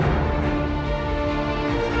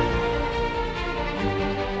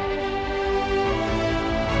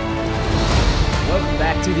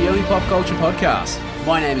Daily Pop Culture Podcast.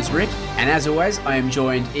 My name is Rick, and as always, I am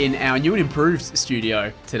joined in our new and improved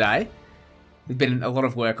studio today. There's been a lot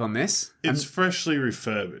of work on this. It's freshly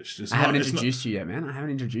refurbished. I haven't introduced you yet, man. I haven't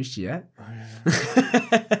introduced you yet. Oh,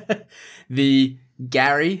 yeah. The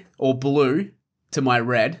Gary or Blue to my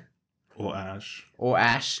red. Or Ash. Or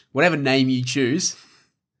Ash. Whatever name you choose.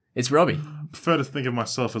 It's Robbie. I prefer to think of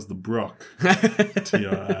myself as the Brock to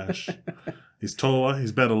your Ash. He's taller.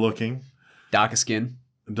 He's better looking. Darker skin.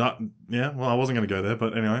 Yeah, well, I wasn't going to go there,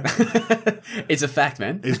 but anyway. It's a fact,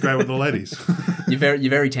 man. He's great with the ladies. You're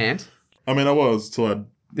very tanned. I mean, I was till I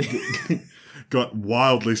got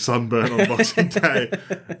wildly sunburned on Boxing Day,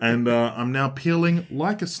 and I'm now peeling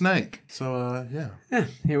like a snake. So, yeah,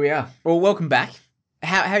 here we are. Well, welcome back.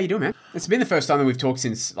 How you doing, man? It's been the first time that we've talked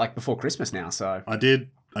since like before Christmas now. So I did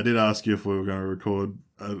ask you if we were going to record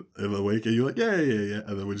in a week, and you were like, yeah.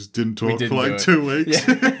 And then we just didn't talk for like 2 weeks.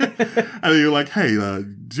 Yeah. And then you were like, hey,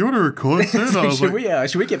 do you want to record soon? I was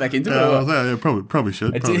should we get back into it? I was like, yeah, probably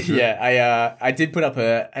should. Yeah, I did put up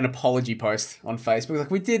an apology post on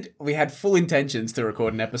Facebook. Like we had full intentions to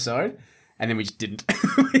record an episode, and then we just didn't.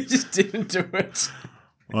 We just didn't do it.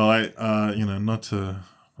 Well, not to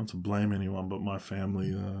blame anyone, but my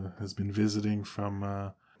family has been visiting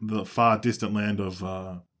from the far distant land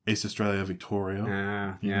of East Australia,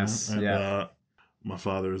 Victoria. Yes. And my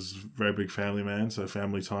father is a very big family man, so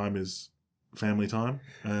family time is family time.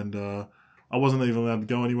 And I wasn't even allowed to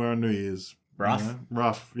go anywhere on New Year's.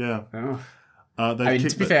 Rough, yeah. Oh.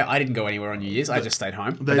 To be fair, I didn't go anywhere on New Year's. I just stayed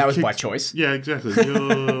home. But that was by choice. Yeah, exactly.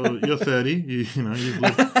 You're 30. You've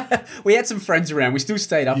lived. We had some friends around. We still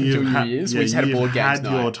stayed up until New Year's. We just had a board games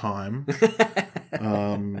night. You had your time.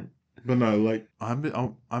 But no, like I've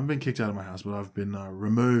been kicked out of my house, but I've been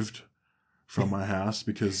removed from my house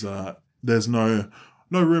because there's no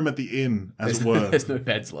room at the inn, as it were. There's no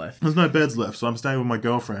beds left. There's no beds left, so I'm staying with my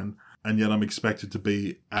girlfriend, and yet I'm expected to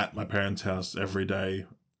be at my parents' house every day,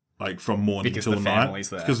 like from morning till night.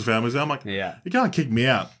 Because the family's there. I'm like, you can't kick me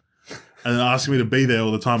out. And then ask me to be there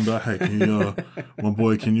all the time. But hey, can you, my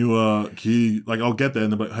boy, can you, like, I'll get there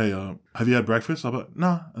and they're like, hey, have you had breakfast? I'm like,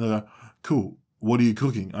 nah. And they're like, cool. What are you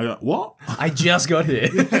cooking? I go, what? I just got here.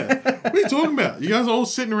 Yeah. What are you talking about? You guys are all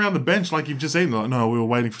sitting around the bench like you've just eaten. Like, no, we were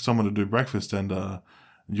waiting for someone to do breakfast and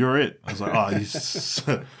you're it. I was like, oh, you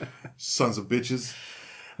sons of bitches.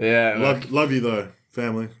 Yeah. Love you though,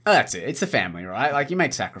 family. Oh, that's it. It's the family, right? Like you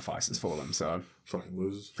make sacrifices for them, so. Fucking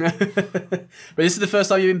losers. But this is the first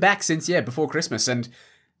time you've been back since, before Christmas. And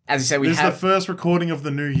as you say, this is the first recording of the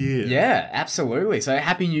new year. Yeah, absolutely. So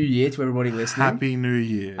Happy New Year to everybody listening. Happy New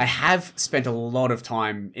Year. I have spent a lot of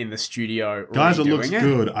time in the studio. Guys, it looks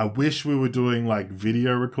good. I wish we were doing like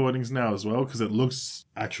video recordings now as well because it looks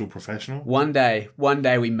actual professional. One day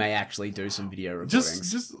we may actually do some video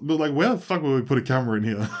recordings. Just like where the fuck would we put a camera in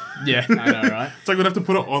here? Yeah, I know, right? It's like we'd have to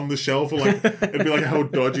put it on the shelf or like it'd be like a whole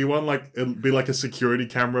dodgy one. Like it'd be like a security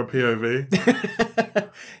camera POV.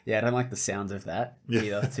 Yeah, I don't like the sounds of that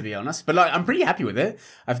either, to be honest. But like, I'm pretty happy with it.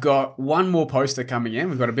 I've got one more poster coming in.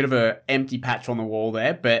 We've got a bit of an empty patch on the wall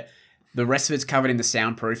there, but the rest of it's covered in the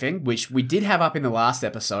soundproofing, which we did have up in the last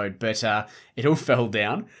episode, but it all fell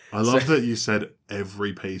down. I love that you said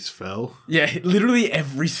every piece fell. Yeah, literally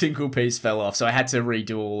every single piece fell off, so I had to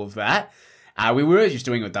redo all of that. We were just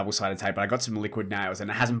doing it with double-sided tape, but I got some liquid nails,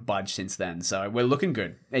 and it hasn't budged since then, so we're looking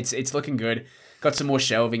good. It's looking good. Got some more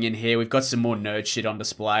shelving in here. We've got some more nerd shit on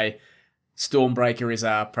display. Stormbreaker is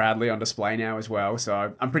proudly on display now as well,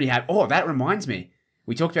 so I'm pretty happy. Oh, that reminds me.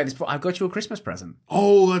 We talked about this before. I've got you a Christmas present.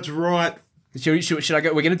 Oh, that's right. Should I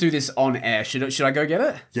go? We're going to do this on air. Should I go get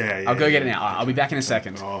it? Yeah. I'll go get it now. I'll be back in a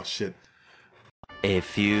second. Oh, shit. A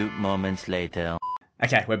few moments later.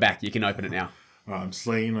 Okay, we're back. You can open it now. Just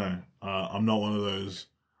letting you know, I'm not one of those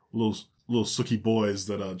little sooky boys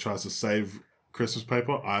that tries to save Christmas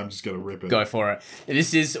paper. I'm just going to rip it. Go for it.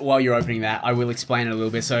 This is, while you're opening that, I will explain it a little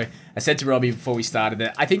bit. So I said to Robbie before we started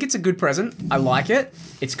that I think it's a good present. I like it.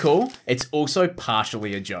 It's cool. It's also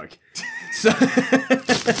partially a joke. So...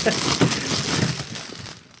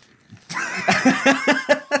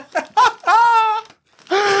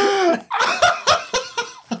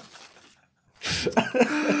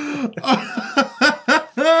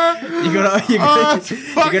 You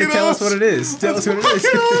gotta tell us what it is. Tell us what it is.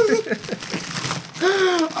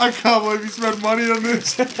 I can't believe you spent money on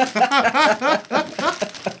this.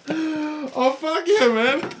 Oh, fuck yeah,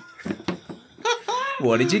 man.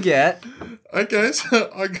 What did you get? Okay,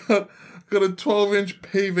 so I got a 12-inch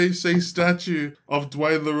PVC statue of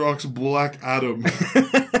Dwayne The Rock's Black Adam.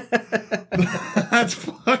 That's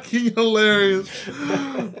fucking hilarious.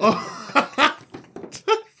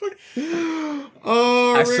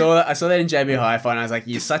 I saw that in JB Hi-Fi, and I was like,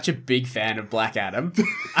 "You're such a big fan of Black Adam.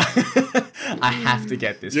 I have to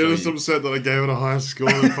get this." You're just upset that I gave it a higher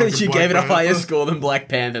score. Than you Black gave it a Panther. higher score than Black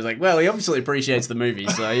Panther. It's like, well, he obviously appreciates the movie,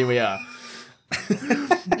 so here we are.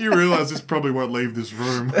 You realise this probably won't leave this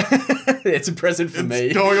room. It's a present for me.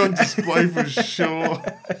 It's going on display for sure.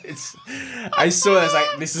 I saw it, I was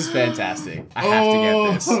like, this is fantastic. I have to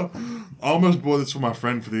get this. I almost bought this for my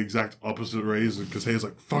friend for the exact opposite reason, because he was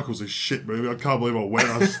like, "Fuck, it was a shit movie. I can't believe I went.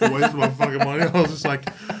 I wasted my fucking money." I was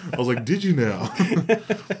like, "Did you now?"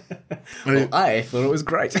 Well, I thought it was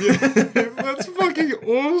great. Yeah, that's fucking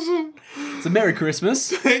awesome. It's a Merry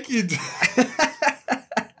Christmas. Thank you.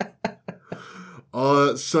 Oh,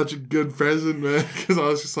 that's such a good present, man. Because I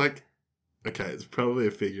was just like, okay, it's probably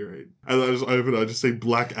a figurine. And I just open it, I just see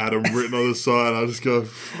Black Adam written on the side. I just go,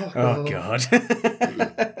 fuck. Oh, God.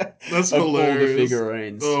 That's of hilarious. All the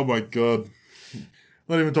figurines. Oh, my God.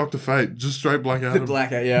 Not even Dr. Fate, just straight Black Adam. The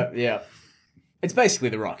Black Adam, yeah. It's basically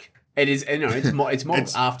The Rock. It is, it's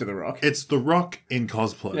modeled after The Rock. It's The Rock in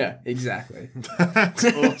cosplay. Yeah, exactly. That's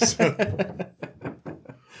awesome.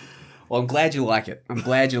 Well, I'm glad you like it.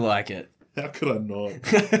 How could I not?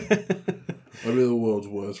 I'd be the world's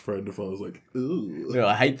worst friend if I was like, "Ugh. No,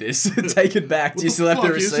 I hate this. Take it back. Do you still have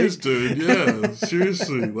the receipt?" Is this, dude? Yeah,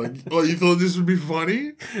 seriously. Like, oh, you thought this would be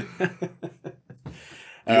funny? All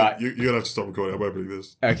right. You're going to have to stop recording. I'm opening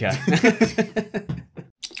this. Okay.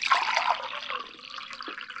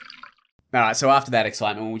 All right, so after that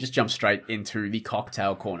excitement, we'll just jump straight into the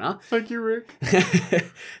cocktail corner. Thank you, Rick.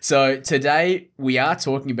 So today we are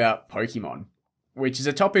talking about Pokemon, which is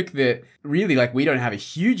a topic that really, we don't have a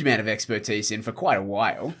huge amount of expertise in for quite a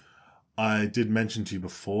while. I did mention to you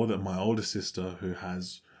before that my older sister, who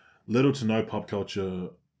has little to no pop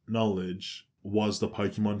culture knowledge, was the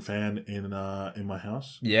Pokemon fan in my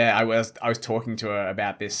house. Yeah, I was talking to her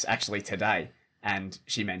about this actually today, and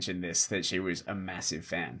she mentioned that she was a massive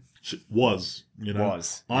fan. She was,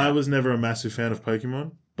 I was never a massive fan of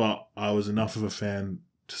Pokemon, but I was enough of a fan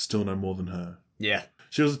to still know more than her. Yeah.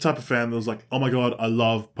 She was the type of fan that was like, "Oh my God, I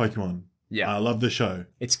love Pokemon. Yeah. I love the show.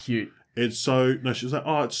 It's cute. It's so..." No, she was like,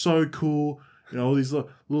 "Oh, it's so cool. All these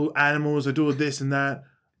little animals, they do all this and that."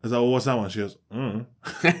 I was like, "Well, what's that one?" She goes,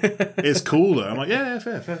 "It's cool though." I'm like, yeah,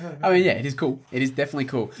 fair. I mean, yeah, it is cool. It is definitely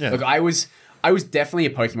cool. Yeah. Look, I was definitely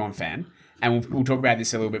a Pokemon fan, and we'll talk about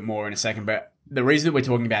this a little bit more in a second, but the reason that we're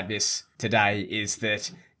talking about this today is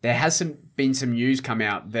that there has been some news come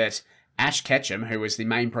out that Ash Ketchum, who was the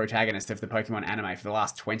main protagonist of the Pokemon anime for the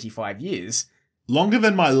last 25 years... Longer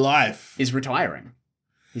than my life. ...is retiring.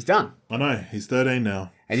 He's done. I know. He's 13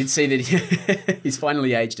 now. I did see that he's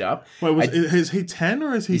finally aged up. Wait, is he 10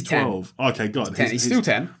 or is he 12? 10. Okay, God. He's still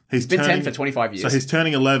 10. He's been 10 for 25 years. So he's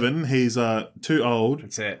turning 11. He's too old.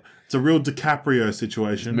 That's it. It's a real DiCaprio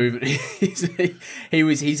situation.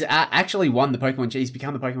 He's actually won the Pokemon... He's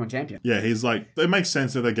become the Pokemon champion. Yeah, he's like... It makes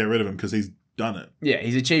sense that they get rid of him because he's done it. Yeah,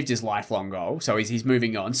 he's achieved his lifelong goal, so he's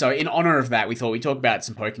moving on. So in honor of that, we thought we'd talk about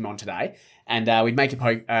some Pokemon today, and we'd make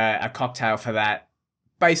a cocktail for that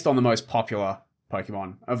based on the most popular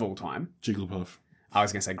Pokemon of all time. Jigglypuff. I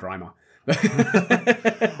was going to say Grimer.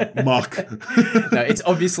 Muck. No, it's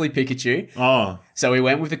obviously Pikachu. Oh. So we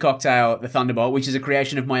went with the cocktail, the Thunderbolt, which is a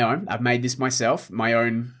creation of my own. I've made this myself. My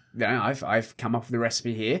own, I've come up with the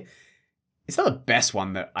recipe here. It's not the best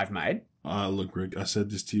one that I've made. Look, Rick, I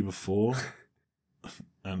said this to you before,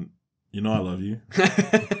 and I love you.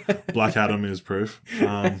 Black Adam is proof.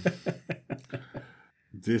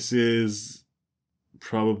 This is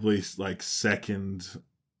probably second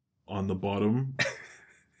on the bottom,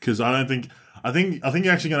 because I think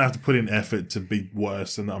you're actually gonna have to put in effort to be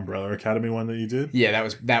worse than the Umbrella Academy one that you did. Yeah,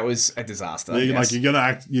 that was a disaster. You're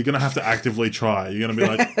gonna have to actively try. You're gonna be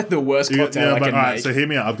like the worst cocktail I can make. All right, so hear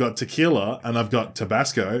me out. I've got tequila and I've got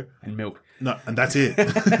Tabasco and milk. No, and that's it.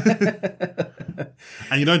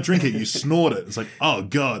 And you don't drink it, you snort it. It's like, oh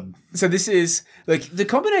God. So this is the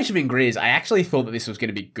combination of ingredients. I actually thought that this was going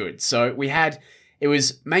to be good. So it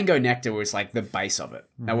was mango nectar was the base of it.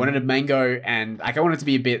 Mm-hmm. I wanted a mango and I wanted it to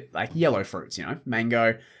be a bit like yellow fruits,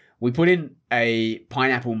 mango. We put in a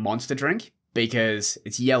pineapple monster drink because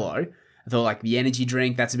it's yellow. I thought the energy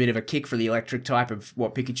drink, that's a bit of a kick for the electric type of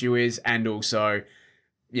what Pikachu is. And also,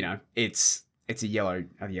 it's a yellow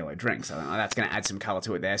drink, so that's going to add some color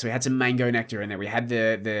to it there. So we had some mango nectar in there. We had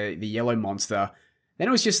the yellow monster. Then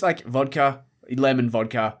it was just vodka, lemon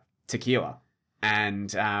vodka, tequila, and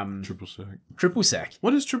triple sec.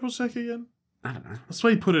 What is triple sec again? I don't know. That's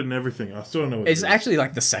why you put it in everything. I still don't know what it's actually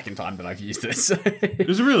the second time that I've used it. So.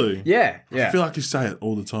 Is it really? Yeah. I feel like you say it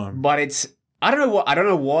all the time. But I don't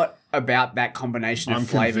know what about that combination of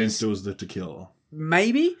flavors. I'm convinced it was the tequila.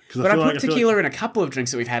 maybe. But I put tequila in a couple of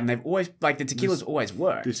drinks that we've had, and they've always, like, the tequila's always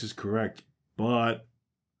worked. This is correct. But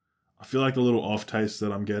I feel like the little off taste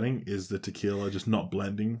that I'm getting is the tequila just not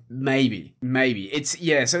blending. Maybe. It's,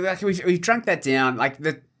 so like we've drunk that down. Like,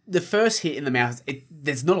 the first hit in the mouth,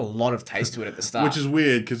 there's not a lot of taste to it at the start. Which is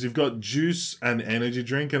weird, because you've got juice and energy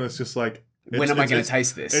drink, and it's just like... When am I going to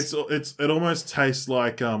taste this? It almost tastes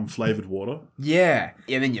like flavored water. Yeah.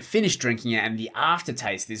 And then you finish drinking it, and the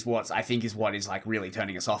aftertaste is what is like really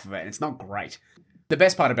turning us off of it, and it's not great. The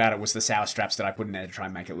best part about it was the sour straps that I put in there to try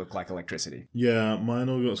and make it look like electricity. Yeah, mine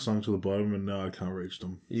all got sunk to the bottom, and now I can't reach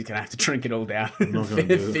them. You're going to have to drink it all down I'm not going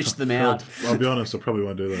to fish them out. I'll be honest, I probably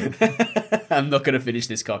won't do that. I'm not going to finish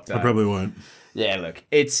this cocktail. I probably won't. Yeah, look,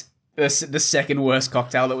 it's the second worst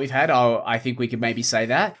cocktail that we've had. I think we could maybe say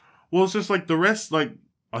that. Well, it's just like the rest, like,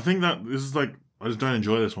 I think that this is like, I just don't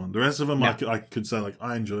enjoy this one. The rest of them, no. I could say, like,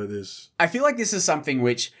 I enjoy this. I feel like this is something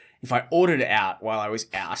which, if I ordered it out while I was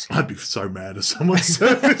out... I'd be so mad if someone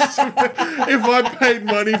serviced me. If I paid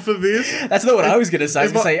money for this. That's not what I was going to say. I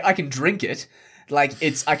was going to say, I can drink it. Like,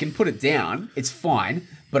 I can put it down. It's fine.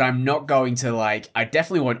 But I'm not going to, like... I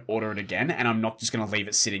definitely won't order it again. And I'm not just going to leave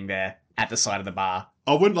it sitting there at the side of the bar.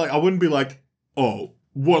 I wouldn't be like, oh...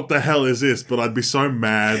 what the hell is this? But I'd be so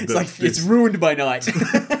mad that it's ruined my night.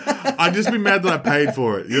 I'd just be mad that I paid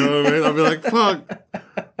for it. You know what I mean? I'd be like, fuck.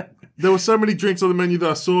 There were so many drinks on the menu that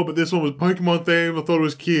I saw, but this one was Pokemon themed. I thought it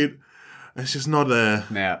was cute. It's just not there.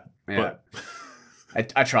 Yeah. But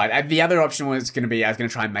I tried. The other option was going to be, I was going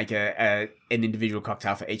to try and make an individual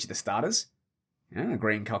cocktail for each of the starters. You know, a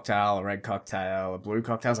green cocktail, a red cocktail, a blue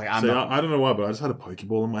cocktail. I don't know why, but I just had a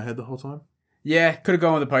Pokeball in my head the whole time. Yeah, could have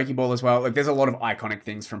gone with the Pokeball as well. Like, there's a lot of iconic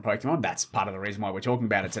things from Pokemon. That's part of the reason why we're talking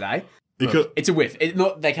about it today. Look, it's a whiff.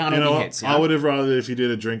 They can't all be hits. You know? I would have rather if you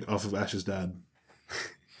did a drink off of Ash's dad.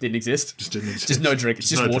 Didn't exist? Just didn't exist. Just no drink. It's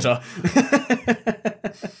just water.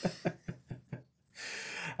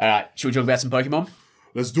 All right, should we talk about some Pokemon?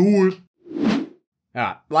 Let's do it. All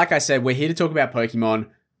right, like I said, we're here to talk about Pokemon,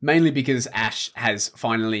 mainly because Ash has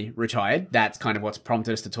finally retired. That's kind of what's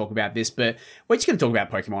prompted us to talk about this, but we're just going to talk about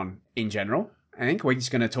Pokemon in general. I think we're just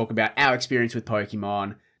going to talk about our experience with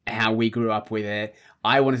Pokemon, how we grew up with it.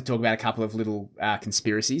 I wanted to talk about a couple of little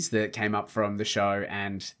conspiracies that came up from the show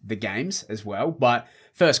and the games as well. But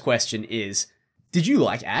first question is, did you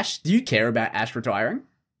like Ash? Do you care about Ash retiring?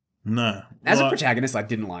 No. As a protagonist, I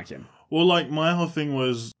didn't like him. Well, like, my whole thing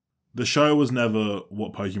was, the show was never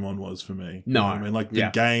what Pokemon was for me. No. You know what I mean? Like, the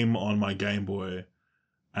game on my Game Boy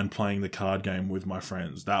and playing the card game with my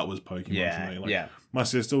friends, that was Pokemon for me. Like, my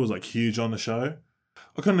sister was, like, huge on the show.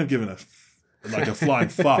 I couldn't have given a flying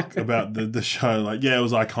fuck about the show. Like, yeah, it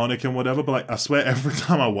was iconic and whatever, but, like, I swear every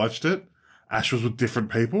time I watched it, Ash was with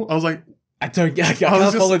different people. I was like... I can't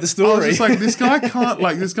follow the story. I was just like, this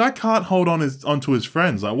guy can't hold onto his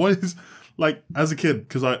friends. Like, what is... Like, as a kid,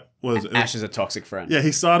 because Ash is a toxic friend. Yeah,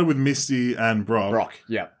 he started with Misty and Brock.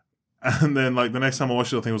 Yeah. And then, like, the next time I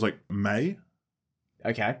watched it, I think it was, like, May.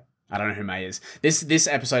 Okay. I don't know who May is. This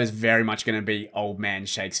episode is very much going to be old man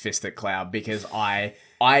shakes fist at Cloud, because I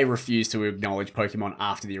refuse to acknowledge Pokemon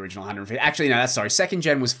after the original 150. Actually, no, second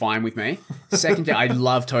gen was fine with me. Second gen, I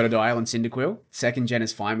love Totodile and Cyndaquil. Second gen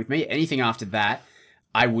is fine with me. Anything after that,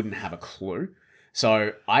 I wouldn't have a clue.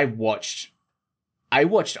 So I watched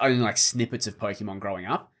only like snippets of Pokemon growing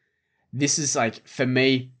up. This is like, for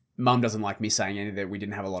me, Mum doesn't like me saying any that we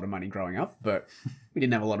didn't have a lot of money growing up, but we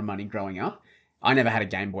didn't have a lot of money growing up. I never had a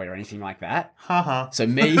Game Boy or anything like that. So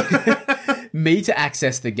me to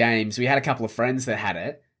access the games, we had a couple of friends that had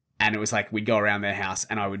it, and it was like we'd go around their house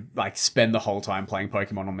and I would like spend the whole time playing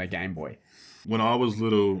Pokemon on their Game Boy. When I was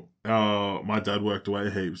little, my dad worked away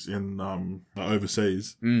heaps in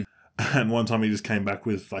overseas. And one time he just came back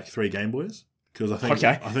with like 3 Game Boys. Because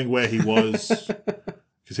I think where he was,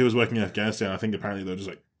 because he was working in Afghanistan, I think apparently they're just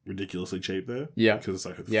like ridiculously cheap there. Yeah. Because it's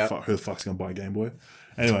like, who the fuck's going to buy a Game Boy?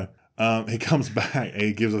 Anyway. He comes back and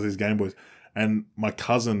he gives us his Game Boys. And my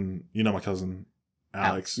cousin,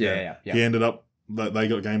 Alex. Yeah. He ended up, they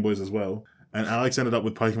got Game Boys as well. And Alex ended up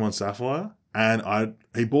with Pokemon Sapphire. And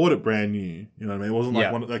he bought it brand new. You know what I mean? It wasn't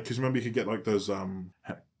like one, like, because remember you could get like those, I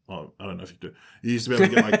don't know if you do. You used to be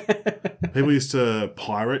able to get like, people used to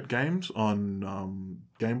pirate games on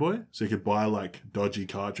Game Boy. So you could buy like dodgy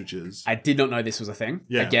cartridges. I did not know this was a thing.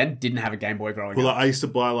 Yeah. Again, didn't have a Game Boy growing up. Well, I used to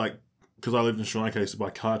buy like, because I lived in Sri Lanka, I used to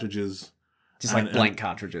buy cartridges. Just like blank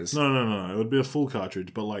cartridges? No. It would be a full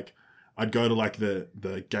cartridge, but like I'd go to like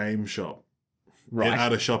the game shop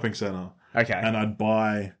at a shopping centre. Okay. And I'd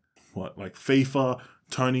buy, like FIFA,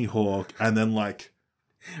 Tony Hawk, and then like...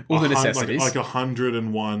 all the necessities. Like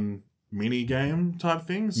 101 mini game type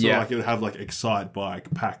things. So like it would have like Excite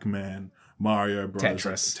Bike, Pac-Man, Mario Bros,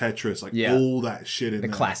 Tetris, like all that shit in the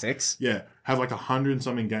there. Classics. Yeah, have like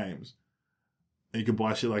 100-something games, and you could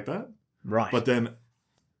buy shit like that. Right. But then,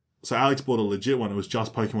 so Alex bought a legit one. It was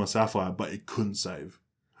just Pokemon Sapphire, but it couldn't save.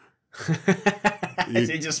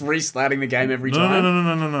 You're just restarting the game every time?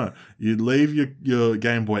 No. You'd leave your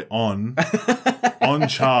Game Boy on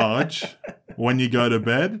charge when you go to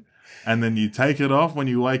bed, and then you take it off when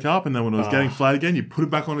you wake up, and then when it was getting flat again, you put it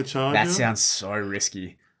back on the charger. That sounds so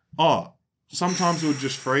risky. Oh, sometimes it would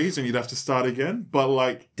just freeze and you'd have to start again, but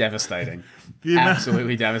like... Devastating.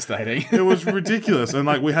 Absolutely devastating. It was ridiculous. And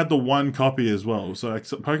like we had the one copy as well. So like,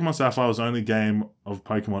 Pokemon Sapphire was the only game of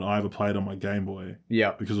Pokemon I ever played on my Game Boy.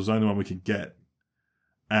 Yeah. Because it was the only one we could get.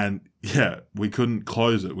 And yeah, we couldn't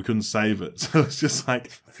close it. We couldn't save it. So it's just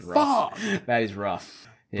like, fuck. That is rough.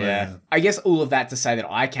 Yeah. I guess all of that to say that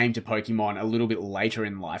I came to Pokemon a little bit later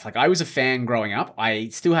in life. Like I was a fan growing up. I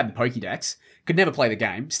still had the Pokédex. Could never play the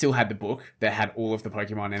game. Still had the book that had all of the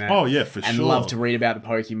Pokemon in it. Oh yeah, for sure. And loved to read about the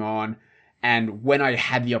Pokemon. And when I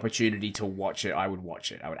had the opportunity to watch it, I would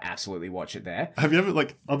watch it. I would absolutely watch it there. Have you ever,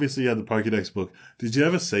 like, obviously you had the Pokédex book. Did you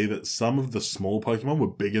ever see that some of the small Pokemon were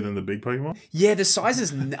bigger than the big Pokemon? Yeah, the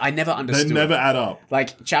sizes, I never understood. They never add up.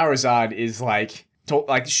 Like, Charizard is like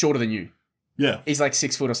shorter than you. Yeah. He's like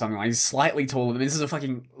 6 foot or something. Like, he's slightly taller than me. This is a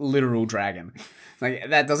fucking literal dragon. Like,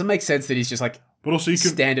 that doesn't make sense that he's just like... But also,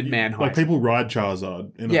 standard man height. Like, people ride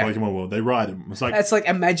Charizard in the Pokemon world. They ride him. It's like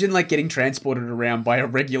imagine like getting transported around by a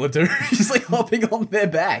regular dude just like hopping on their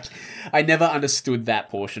back. I never understood that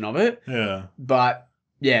portion of it. Yeah. But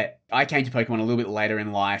yeah, I came to Pokemon a little bit later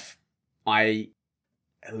in life. I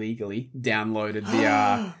illegally downloaded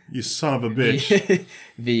the you son of a bitch.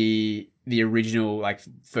 the original like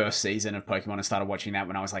first season of Pokemon and started watching that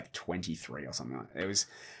when I was like 23 or something. I was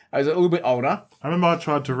a little bit older. I remember I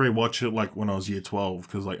tried to rewatch it like when I was year 12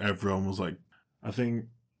 because like everyone was like, I don't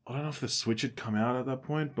know if the Switch had come out at that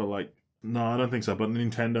point, but like, no, I don't think so. But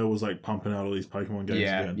Nintendo was like pumping out all these Pokemon games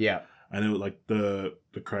again. Yeah. And it was like the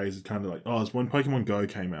craze is kind of like, it's when Pokemon Go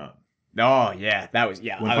came out. Oh yeah, that was,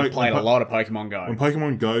 I played a lot of Pokemon Go. When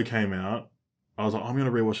Pokemon Go came out, I was like, I'm going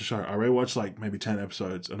to rewatch the show. I rewatched like maybe 10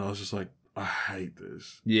 episodes and I was just like, I hate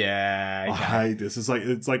this. Yeah. Okay. I hate this.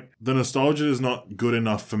 It's like the nostalgia is not good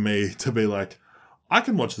enough for me to be like, I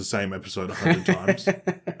can watch the same episode 100 times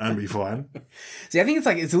and be fine. See, I think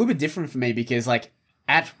it's a little bit different for me because like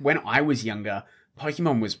when I was younger,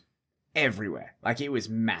 Pokemon was everywhere. Like it was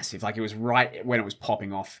massive. Like it was right when it was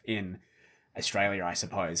popping off in Australia, I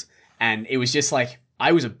suppose. And it was just like,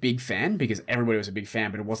 I was a big fan because everybody was a big fan,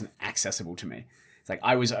 but it wasn't accessible to me. It's like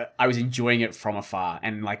I was enjoying it from afar,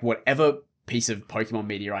 and like whatever piece of Pokemon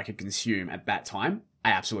media I could consume at that time,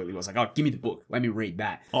 I absolutely was like, oh, give me the book, let me read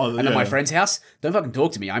that. And at my friend's house, don't fucking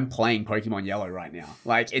talk to me. I'm playing Pokemon Yellow right now.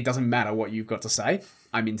 Like it doesn't matter what you've got to say.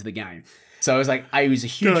 I'm into the game. So I was like, I was a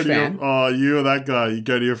huge fan. You were that guy. You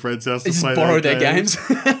go to your friend's house to play borrow their games.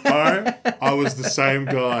 I was the same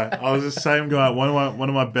guy. One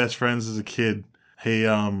of my best friends as a kid. He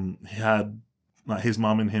had like his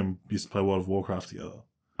mum and him used to play World of Warcraft together.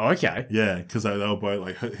 Okay. Yeah, because they were both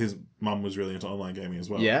like his mum was really into online gaming as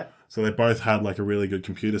well. Yeah. So they both had like a really good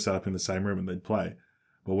computer set up in the same room and they'd play.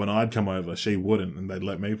 But when I'd come over, she wouldn't, and they'd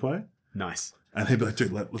let me play. Nice. And he'd be like,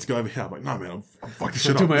 dude, let's go over here. I'm like, no, man, I'm fucking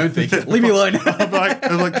shit up. Do my own thing. Leave me alone. I'm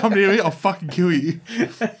like, come near me, I'll fucking kill you.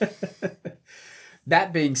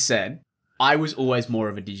 That being said, I was always more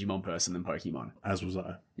of a Digimon person than Pokemon. As was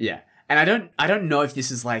I. Yeah. And I don't know if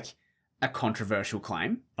this is like a controversial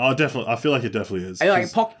claim. Oh, definitely. I feel like it definitely is. Like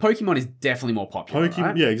Pokemon is definitely more popular,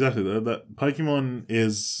 right? Yeah, exactly. That Pokemon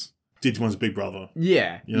is Digimon's big brother.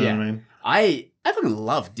 Yeah. You know what I mean? I fucking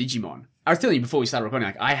love Digimon. I was telling you before we started recording,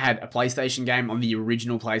 like I had a PlayStation game on the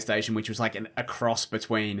original PlayStation, which was like a cross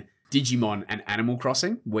between Digimon and Animal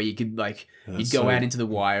Crossing, where you could like you'd go out into the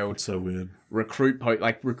wild, so weird, recruit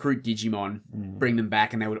Digimon, bring them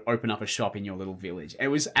back, and they would open up a shop in your little village. It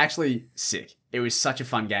was actually sick. It was such a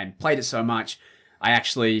fun game. Played it so much,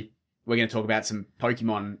 we're going to talk about some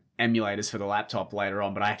Pokemon emulators for the laptop later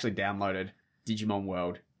on, but I actually downloaded Digimon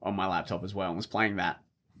World on my laptop as well and was playing that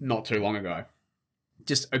not too long ago.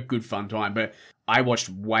 Just a good fun time, but I watched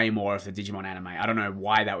way more of the Digimon anime. I don't know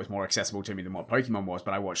why that was more accessible to me than what Pokemon was,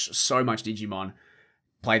 but I watched so much Digimon,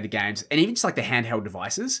 played the games, and even just like the handheld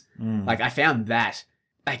devices. Like I found that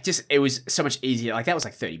like just it was so much easier. Like that was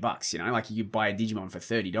like $30, you know, like you could buy a Digimon for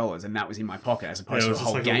 $30 and that was in my pocket as opposed to a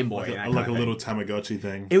whole Game Boy. Like a little Tamagotchi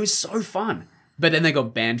thing. It was so fun. But then they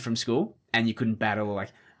got banned from school and you couldn't battle. Like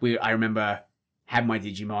I remember had my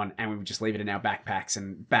Digimon and we would just leave it in our backpacks,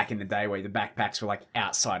 and back in the day where the backpacks were like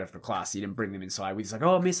outside of the class, you didn't bring them inside. We just like,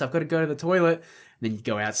 oh miss, I've got to go to the toilet. then you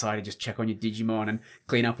go outside and just check on your Digimon and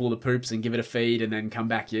clean up all the poops and give it a feed and then come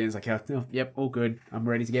back in. It's like, oh, yep, all good. I'm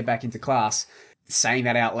ready to get back into class. Saying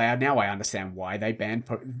that out loud now, I understand why they banned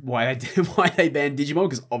Digimon,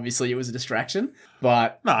 because obviously it was a distraction.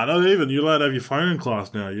 But nah, not even. You're allowed to have your phone in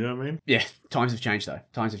class now. You know what I mean? Yeah, times have changed though.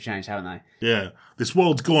 Times have changed, haven't they? Yeah, this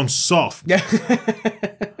world's gone soft.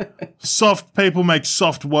 Soft people make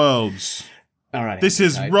soft worlds. All right. This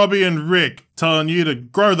is Tate. Robbie and Rick telling you to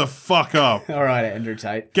grow the fuck up. All right, Andrew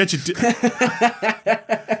Tate. Get your.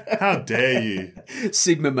 How dare you?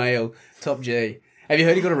 Sigma male, top G. Have you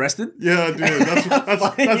heard he got arrested? Yeah, I do.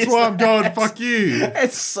 That's why I'm going, fuck you.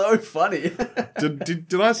 It's so funny.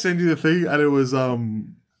 Did I send you the thing? And it was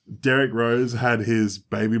Derek Rose had his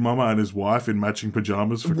baby mama and his wife in matching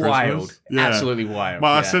pajamas for Christmas. Yeah. Absolutely wild.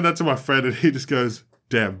 I sent that to my friend and he just goes,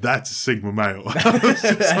 damn, that's a Sigma male.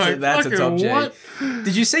 That's a top G. What?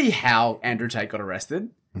 Did you see how Andrew Tate got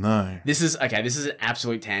arrested? No. This is an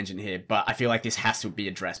absolute tangent here, but I feel like this has to be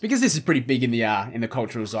addressed because this is pretty big in the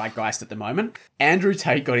cultural zeitgeist at the moment. Andrew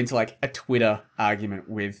Tate got into like a Twitter argument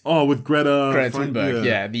with Greta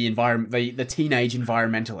Thunberg, the teenage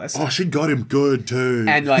environmentalist. Oh, she got him good too.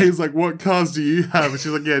 And like, he's like, "What cars do you have?" And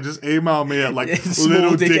she's like, "Yeah, just email me at like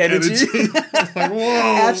little dick energy." Like,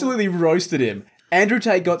 whoa! Absolutely roasted him. Andrew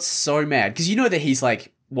Tate got so mad because you know that he's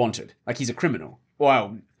like wanted, like he's a criminal.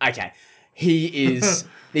 Well, okay, he is.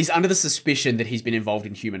 He's under the suspicion that he's been involved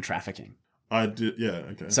in human trafficking. I did, yeah,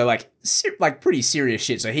 okay. So like pretty serious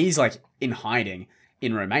shit. So he's like in hiding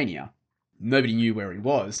in Romania. Nobody knew where he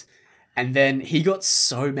was, and then he got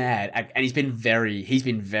so mad, and he's been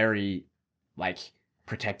very like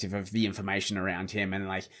protective of the information around him, and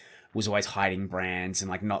like was always hiding brands and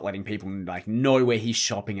like not letting people like know where he's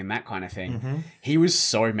shopping and that kind of thing. Mm-hmm. He was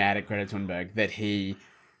so mad at Greta Thunberg that he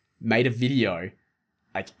made a video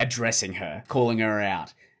like addressing her, calling her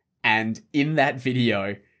out. And in that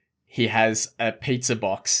video, he has a pizza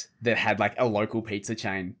box that had like a local pizza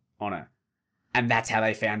chain on it. And that's how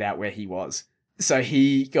they found out where he was. So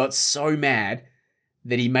he got so mad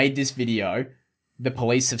that he made this video. The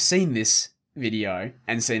police have seen this video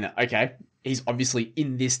and seen that, okay, he's obviously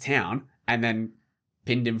in this town, and then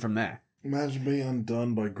pinned him from there. Imagine being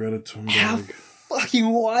undone by Greta Thunberg. How fucking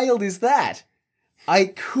wild is that? I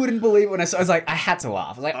couldn't believe it when I saw it. I was like, I had to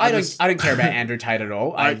laugh. Like, I don't care about Andrew Tate at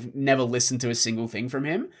all. I've never listened to a single thing from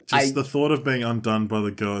him. The thought of being undone by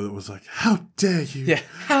the girl that was like, how dare you? Yeah,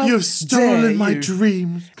 you've stolen my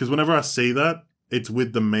dreams. Because whenever I see that, it's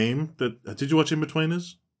with the meme that... Did you watch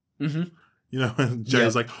In-Betweeners? Mm-hmm. You know, when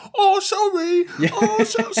Jay's like, oh, sorry. Yeah. Oh,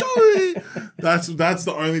 so sorry. That's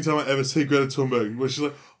the only time I ever see Greta Thunberg, where she's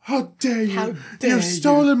like, how dare you? You've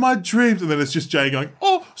stolen my dreams. And then it's just Jay going,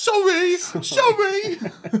 oh, sorry. It's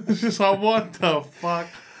just like, what the fuck?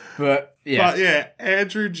 But yeah,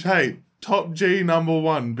 Andrew Tate, top G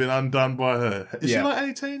 #1, been undone by her. Is she like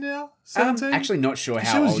 18 now? 17? I'm actually not sure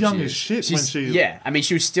how old she is. She was young as shit when she... Yeah, I mean,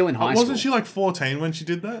 she was still in high school. Wasn't she like 14 when she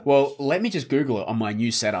did that? Well, let me just Google it on my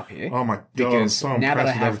new setup here. Oh my God, I'm so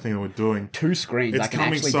impressed with everything that we're doing. 2 screens, it's I can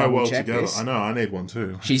coming actually so well check together. this. I know, I need one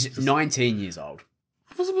too. She's 19 years old.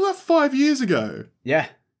 Was that 5 years ago? Yeah.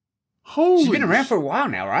 Holy... She's been around for a while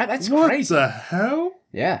now, right? That's What crazy. the hell?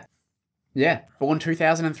 Yeah. Yeah, born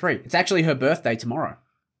 2003. It's actually her birthday tomorrow.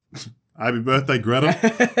 Happy birthday, Greta.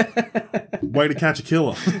 Way to catch a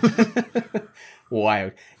killer.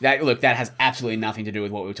 Wild. That has absolutely nothing to do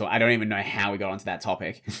with what we were talking. I don't even know how we got onto that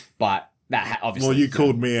topic, but that obviously... Well, you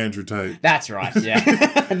called me Andrew Tate. That's right,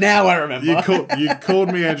 yeah. Now I remember. You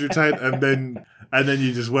called me Andrew Tate, and then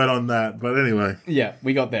you just went on that. But anyway. Yeah,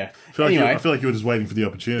 we got there. I feel like you were just waiting for the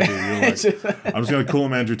opportunity. You're like, I'm just going to call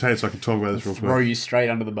him Andrew Tate so I can talk about this real quick. Throw you straight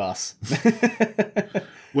under the bus.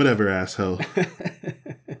 Whatever, asshole.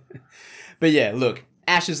 But yeah, look,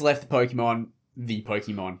 Ash has left Pokemon.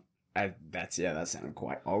 That sounded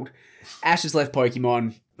quite old. Ash has left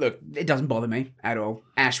Pokemon. Look, it doesn't bother me at all.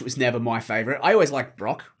 Ash was never my favourite. I always liked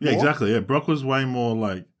Brock more. Yeah, exactly. Yeah, Brock was way more,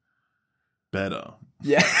 like, better.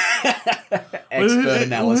 Yeah. Expert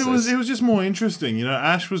analysis. It was just more interesting. You know,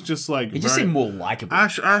 Ash was just like... He just seemed more likeable.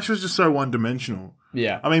 Ash was just so one-dimensional.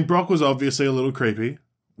 Yeah. I mean, Brock was obviously a little creepy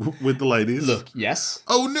with the ladies. Look, yes.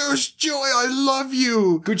 Oh, Nurse Joy, I love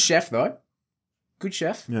you. Good chef, though. Good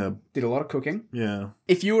chef. Yeah. Did a lot of cooking. Yeah.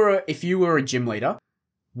 If you were a gym leader,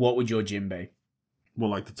 what would your gym be?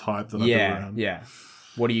 Well, like the type that I go around. Yeah.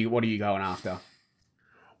 What are you going after?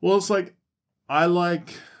 Well, it's like I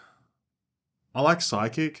like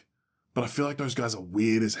Psychic, but I feel like those guys are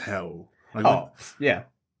weird as hell. Like yeah.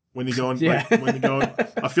 When you go on,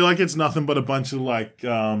 I feel like it's nothing but a bunch of like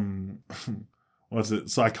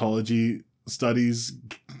psychology studies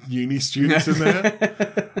uni students in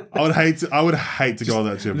there. I would hate to go on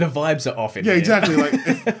that gym. The vibes are off in Yeah, here. exactly. Like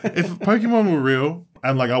if Pokemon were real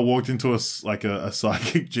and like I walked into a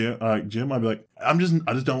psychic gym, I'd be like, I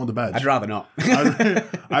just don't want the badge. I'd rather not.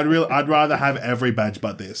 I'd rather have every badge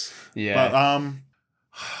but this. Yeah. But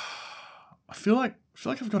I feel like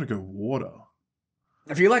I've got to go water.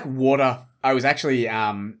 I feel like water. I was actually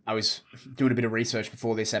I was doing a bit of research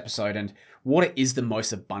before this episode, and water is the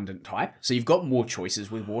most abundant type. So you've got more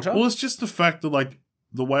choices with water. Well, it's just the fact that like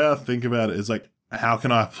the way I think about it is like, how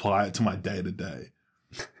can I apply it to my day to day?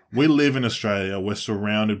 We live in Australia. We're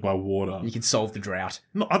surrounded by water. You can solve the drought.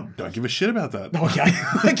 No, I don't give a shit about that.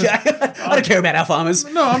 Okay. I don't care about our farmers.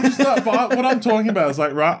 No, I'm just not. But what I'm talking about is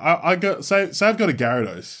like, right? I go say I've got a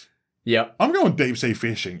Gyarados. Yep. I'm going deep sea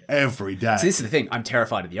fishing every day. So this is the thing. I'm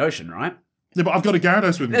terrified of the ocean, right? Yeah, but I've got a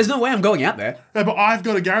Gyarados with me. There's no way I'm going out there. Yeah, but I've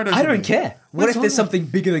got a Gyarados I don't care. What if there's something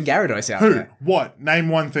bigger than Gyarados out there? What? Name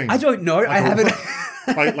one thing. I don't know. I haven't...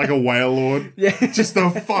 like a whale lord? Yeah. Just a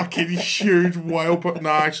fucking huge whale... No,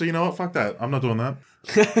 actually, you know what? Fuck that. I'm not doing that.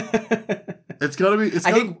 It's got to be...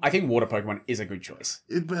 I think water Pokemon is a good choice.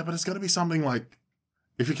 But it's got to be something like...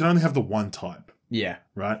 If you can only have the one type. Yeah.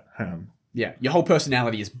 Right? Hang on. Yeah. Your whole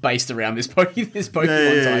personality is based around this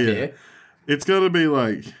Pokemon type here. It's got to be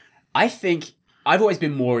like... I think... I've always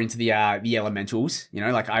been more into the elementals, you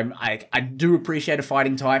know, like I do appreciate a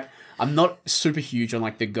fighting type. I'm not super huge on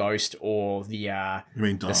like the ghost or the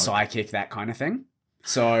psychic, that kind of thing.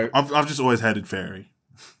 So I've just always hated fairy.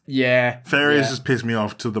 Yeah. Fairy has just pissed me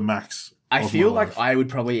off to the max. I feel like I would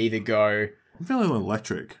probably either go... I'm feeling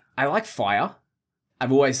electric. I like fire.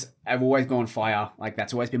 I've always gone fire. Like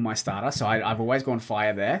that's always been my starter. So I've always gone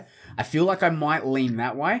fire there. I feel like I might lean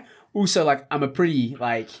that way. Also, like I'm a pretty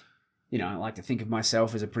like... You know, I like to think of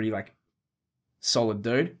myself as a pretty, like, solid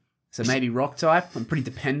dude. So maybe rock type. I'm pretty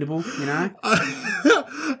dependable, you know?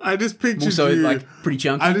 I just pictured also, you... like, pretty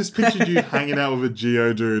chunky. I just pictured you hanging out with a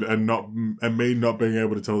Geo dude and me not being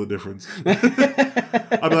able to tell the difference.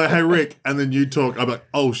 I'd be like, hey, Rick. And then you talk. I'd be like,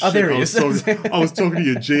 oh, shit. Oh, there he is. I was talking to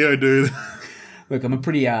your Geo dude. Look, I'm a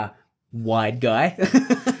pretty wide guy.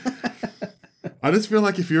 I just feel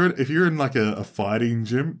like if you're in, like, a fighting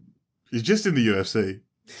gym, you're just in the UFC.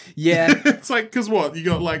 Yeah. It's like, because what? You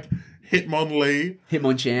got like Hitmonchan,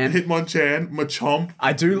 Machamp.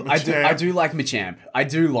 I do like Machamp. I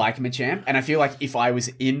do like Machamp. And I feel like if I was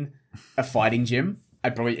in a fighting gym,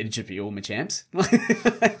 it'd just be all Machamps.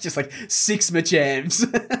 Just like 6 Machamps.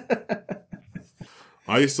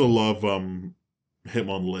 I used to love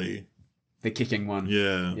Hitmonlee. The kicking one.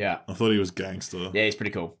 Yeah. Yeah. I thought he was gangster. Yeah, he's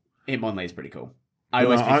pretty cool. Hitmonlee's pretty cool. I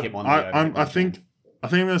always pick Hitmonlee. I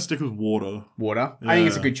think I'm going to stick with water. Water? Yeah. I think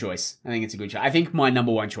it's a good choice. I think my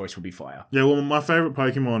number one choice would be fire. Yeah, well, my favourite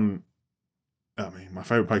Pokemon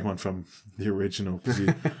from the original, because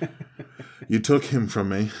you took him from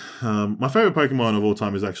me. My favourite Pokemon of all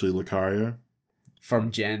time is actually Lucario. From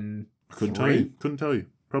Gen Couldn't 3? tell you.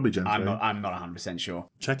 Probably Gen 3. I'm not 100% sure.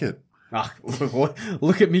 Check it.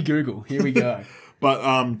 Look at me Google. Here we go.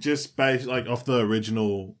 But just based like off the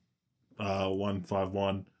original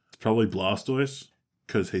 151, it's probably Blastoise.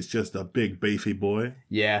 Because he's just a big, beefy boy.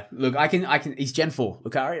 Yeah. Look, I can. He's Gen 4.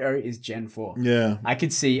 Lucario is Gen 4. Yeah. I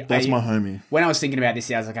could see... That's my homie. When I was thinking about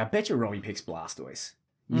this, I was like, I bet you Robbie picks Blastoise.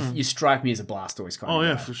 You strike me as a Blastoise kind of guy.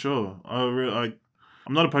 Yeah, for sure. I'm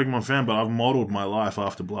not a Pokemon fan, but I've modeled my life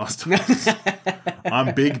after Blastoise.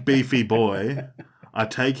 I'm big, beefy boy. I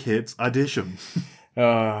take hits. I dish them.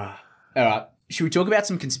 All right. Should we talk about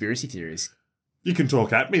some conspiracy theories? You can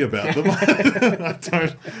talk at me about them.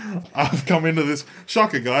 I've come into this...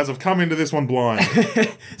 Shocker, guys. I've come into this one blind.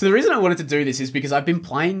 So the reason I wanted to do this is because I've been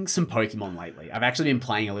playing some Pokemon lately. I've actually been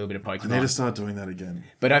playing a little bit of Pokemon. I need to start doing that again.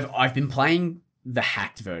 But I've been playing the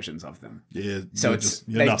hacked versions of them. Yeah. So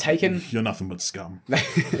You're nothing but scum.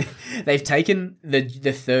 They've taken the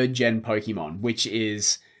 3rd gen Pokemon, which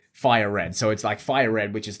is Fire Red. So it's like Fire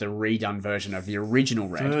Red, which is the redone version of the original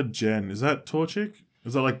Red. 3rd gen. Is that Torchic?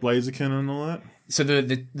 Is that like Blaziken and all that? So the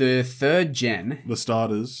 3rd gen... The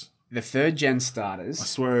starters. The 3rd gen starters... I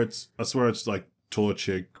swear it's like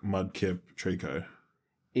Torchic, Mudkip, Trico.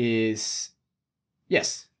 Is...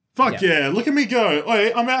 Yes. Fuck yeah. Look at me go.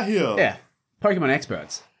 Hey, I'm out here. Yeah. Pokemon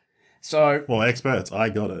experts. So... Well, experts. I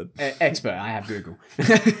got it. Expert. I have Google.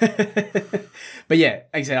 But yeah,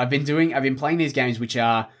 like I said, I've been playing these games which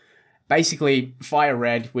are... Basically, Fire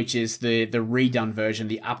Red, which is the redone version,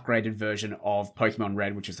 the upgraded version of Pokemon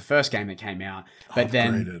Red, which was the first game that came out. But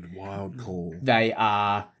upgraded, wild call. They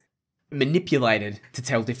are manipulated to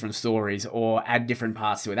tell different stories or add different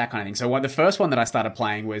parts to it, that kind of thing. So the first one that I started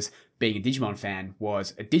playing was, being a Digimon fan,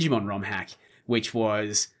 was a Digimon ROM hack, which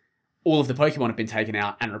was all of the Pokemon have been taken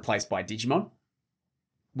out and replaced by Digimon.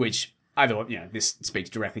 which I thought, this speaks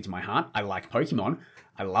directly to my heart. I like Pokemon.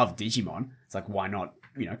 I love Digimon. It's like, why not,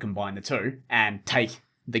 combine the two and take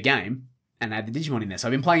the game and add the Digimon in there. So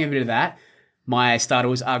I've been playing a bit of that. My starter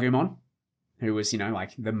was Agumon, who was,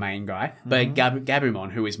 like the main guy. But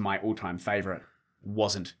Gabumon, who is my all-time favorite,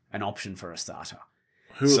 wasn't an option for a starter.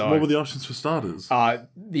 What were the options for starters?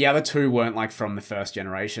 The other two weren't like from the first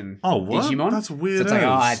generation. Oh, what? Digimon. That's weird. So it's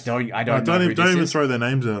like, I don't even throw their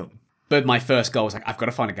names out. But my first goal was like, I've got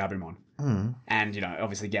to find a Gabumon. And,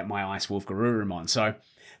 obviously get my Ice Wolf Garurumon. So,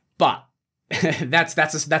 but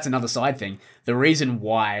that's another side thing. The reason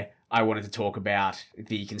why I wanted to talk about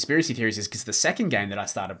the conspiracy theories is because the second game that I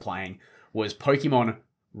started playing was Pokemon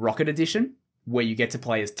Rocket Edition, where you get to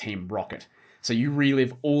play as Team Rocket. So you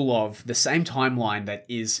relive all of the same timeline that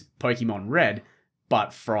is Pokemon Red,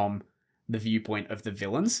 but from the viewpoint of the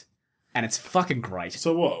villains. And it's fucking great.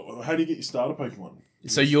 So what? How do you get your starter Pokemon?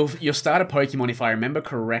 So your starter Pokemon, if I remember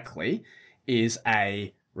correctly, is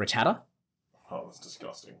a Rattata. Oh, that's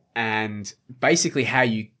disgusting. And basically how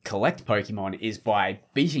you collect Pokemon is by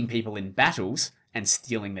beating people in battles and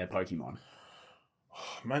stealing their Pokemon.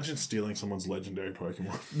 Imagine stealing someone's legendary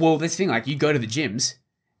Pokemon. Well, this thing, like, you go to the gyms,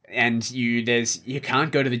 and you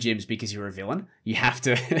can't go to the gyms because you're a villain. You have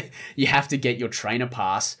to get your trainer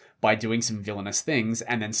pass by doing some villainous things,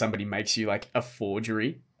 and then somebody makes you like a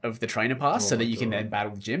forgery of the trainer pass so that you can then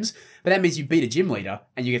battle the gyms. But that means you beat a gym leader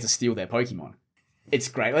and you get to steal their Pokemon. It's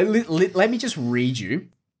great. Let me just read you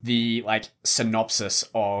the synopsis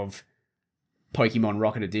of Pokemon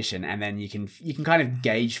Rocket Edition, and then you can kind of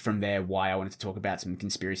gauge from there why I wanted to talk about some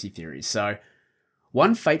conspiracy theories. So,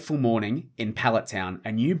 one fateful morning in Pallet Town,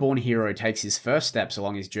 a newborn hero takes his first steps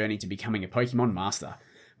along his journey to becoming a Pokemon master.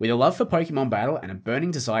 With a love for Pokemon battle and a burning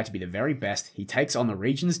desire to be the very best, he takes on the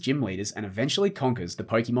region's gym leaders and eventually conquers the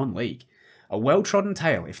Pokemon League. A well-trodden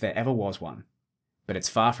tale if there ever was one. But it's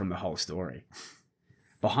far from the whole story.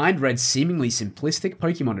 Behind Red's seemingly simplistic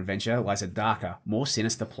Pokemon adventure lies a darker, more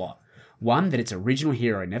sinister plot. One that its original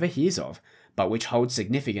hero never hears of, but which holds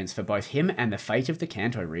significance for both him and the fate of the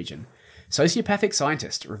Kanto region. Sociopathic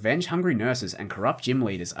scientists, revenge-hungry nurses, and corrupt gym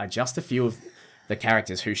leaders are just a few of the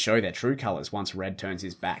characters who show their true colours once Red turns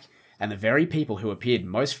his back, and the very people who appeared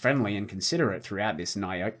most friendly and considerate throughout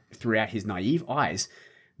his naive eyes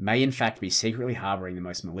may in fact be secretly harbouring the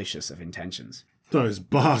most malicious of intentions. Those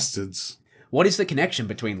bastards. What is the connection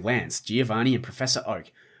between Lance, Giovanni, and Professor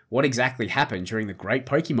Oak? What exactly happened during the Great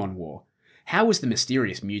Pokemon War? How was the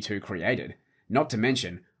mysterious Mewtwo created? Not to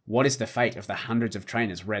mention, what is the fate of the hundreds of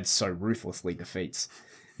trainers Red so ruthlessly defeats?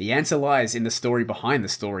 The answer lies in the story behind the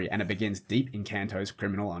story, and it begins deep in Kanto's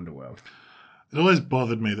criminal underworld. It always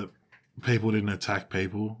bothered me that people didn't attack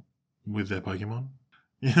people with their Pokemon.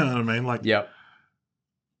 You know what I mean? Yep.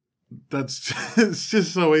 It's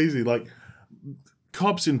just so easy. Like,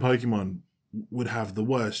 cops in Pokemon would have the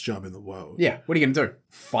worst job in the world. Yeah, what are you going to do?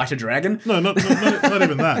 Fight a dragon? No, not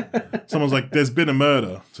even that. Someone's like, there's been a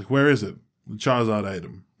murder. It's like, where is it? Charizard ate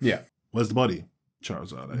him. Yeah. Where's the body?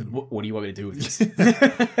 Charizard ate him. What do you want me to do with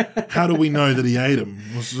this? How do we know that he ate him?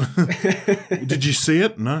 Did you see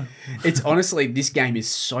it? No. It's honestly, this game is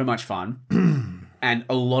so much fun. And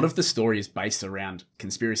a lot of the story is based around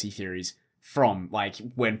conspiracy theories from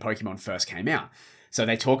when Pokemon first came out. So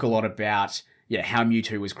they talk a lot about how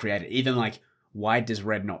Mewtwo was created. Even why does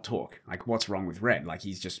Red not talk? What's wrong with Red?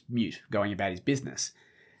 He's just mute, going about his business.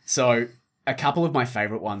 So a couple of my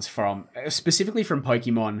favorite ones specifically from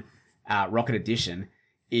Pokemon Rocket Edition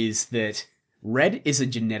is that Red is a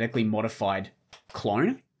genetically modified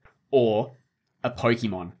clone or a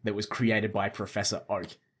Pokemon that was created by Professor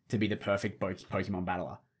Oak to be the perfect Pokemon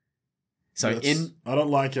battler. So I don't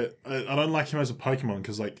like it. I don't like him as a Pokemon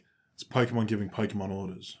because it's Pokemon giving Pokemon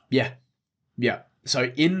orders. Yeah.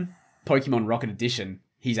 So in Pokemon Rocket Edition,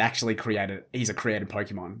 he's a created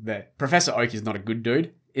Pokemon. The Professor Oak is not a good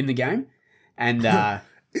dude in the game, and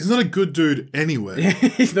he's not a good dude anywhere.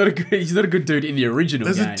 he's not a good dude in the original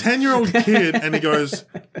There's game. There's a 10-year-old kid, and he goes,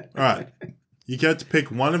 "All right, you get to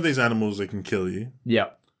pick one of these animals that can kill you.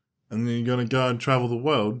 Yep. And then you're going to go and travel the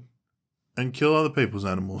world and kill other people's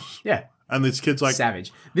animals." Yeah. And this kid's like...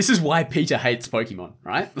 Savage. This is why Peter hates Pokemon,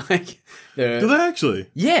 right? Do they actually?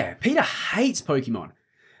 Yeah, Peter hates Pokemon.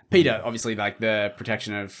 Peter, obviously, the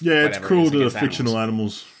protection of... Yeah, it's cruel to the fictional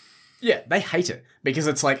animals. Yeah, they hate it. Because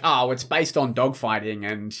it's it's based on dogfighting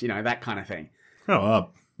and, that kind of thing. Grow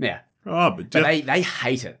up. Yeah. Grow up. But they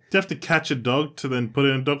hate it. Do you have to catch a dog to then put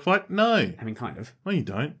it in a dog fight? No. I mean, kind of. No, you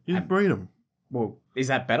don't. You just breed them. Well, is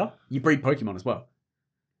that better? You breed Pokemon as well.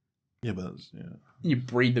 Yeah, but You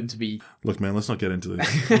breed them to be... Look, man, let's not get into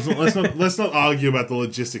this. let's not argue about the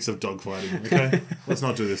logistics of dogfighting, okay? Let's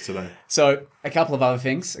not do this today. So, a couple of other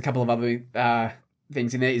things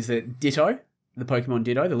in there is that Ditto, the Pokemon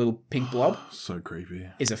Ditto, the little pink blob. So creepy.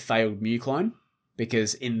 Is a failed Mew clone.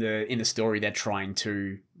 Because in the story, they're trying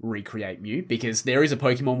to recreate Mew. Because there is a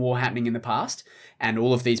Pokemon War happening in the past. And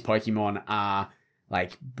all of these Pokemon are,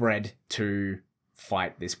 like, bred to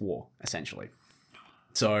fight this war, essentially.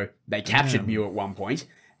 So they captured Mew at one point,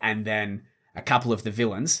 and then a couple of the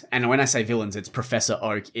villains, and when I say villains, it's Professor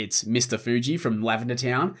Oak, it's Mr. Fuji from Lavender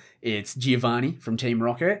Town, it's Giovanni from Team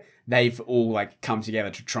Rocket. They've all like come together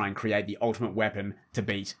to try and create the ultimate weapon to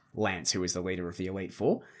beat Lance, who is the leader of the Elite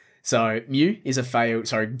Four. So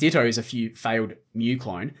Ditto is a failed Mew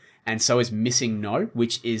clone, and so is Missing No,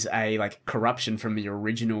 which is a like corruption from the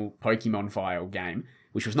original Pokemon File game,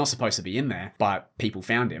 which was not supposed to be in there, but people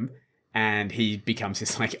found him. And he becomes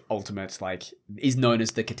this, like, ultimate, like, is known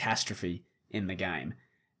as the catastrophe in the game.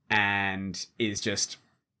 And is just,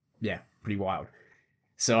 yeah, pretty wild.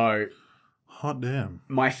 So... Hot damn.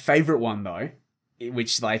 My favorite one, though,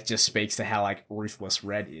 which, like, just speaks to how, like, ruthless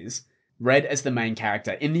Red is. Red as the main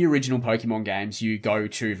character. In the original Pokemon games, you go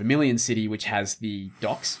to Vermilion City, which has the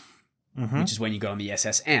docks. Which is when you go on the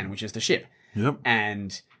SSN, which is the ship. Yep.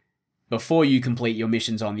 And... before you complete your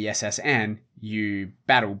missions on the SSN, you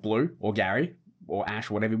battle Blue, or Gary, or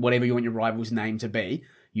Ash, whatever you want your rival's name to be.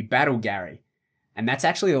 You battle Gary. And that's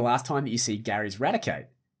actually the last time that you see Gary's Raticate.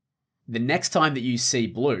 The next time that you see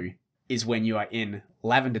Blue is when you are in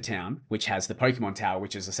Lavender Town, which has the Pokemon Tower,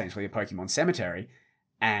 which is essentially a Pokemon cemetery,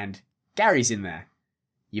 and Gary's in there.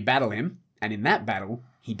 You battle him, and in that battle,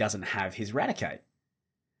 he doesn't have his Raticate.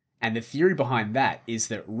 And the theory behind that is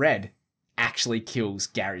that Red actually kills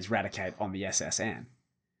Gary's Raticate on the SSN.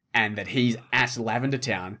 And that he's at Lavender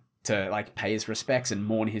Town to like pay his respects and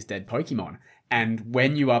mourn his dead Pokemon. And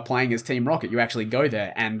when you are playing as Team Rocket, you actually go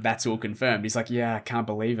there and that's all confirmed. He's like, yeah, I can't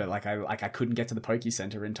believe it. I couldn't get to the Poke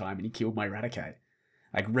Center in time and he killed my Raticate.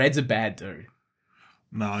 Like, Red's a bad dude.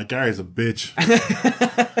 Nah, Gary's a bitch.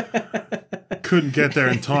 Couldn't get there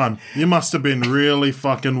in time. You must have been really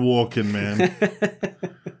fucking walking, man.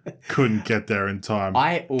 Couldn't get there in time.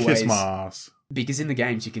 Kiss my ass. Because in the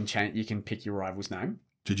games you can pick your rival's name.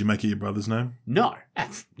 Did you make it your brother's name? No.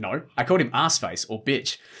 No. I called him Arseface or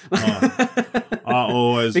Bitch.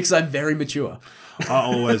 Because I'm very mature. I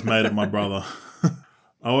always made it my brother.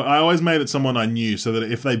 I always made it someone I knew so that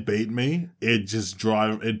if they beat me,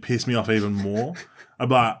 it'd piss me off even more. I'd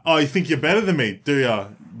be like, oh, you think you're better than me, do ya?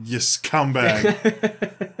 You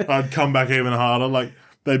scumbag. I'd come back even harder.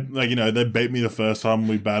 They beat me the first time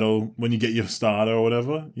we battle when you get your starter or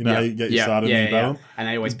whatever. You know, you get your starter and you battle. And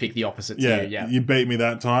they always pick the opposite to you. Yeah. You beat me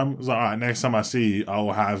that time. It was like, all right, next time I see you, I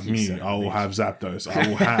will have Mew. I will have Zapdos. I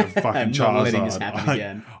will have fucking Charizard. I'm not letting this happen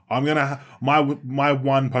again. I'm going to... My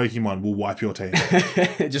one Pokemon will wipe your team.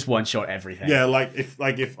 Just one-shot everything. Yeah,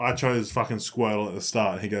 if I chose fucking Squirtle at the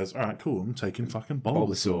start, he goes, all right, cool, I'm taking fucking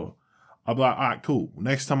Bulbasaur. I'll be like, all right, cool.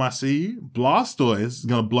 Next time I see you, Blastoise is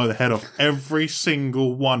going to blow the head off every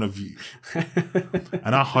single one of you.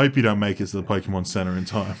 And I hope you don't make it to the Pokemon Center in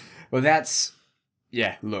time. Well, that's...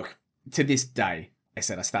 Yeah, look. To this day, I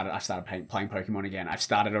started playing Pokemon again. I've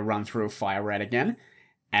started a run through of Fire Red again,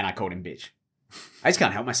 and I called him Bitch. I just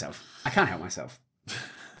can't help myself. I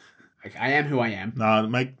am who I am. Nah,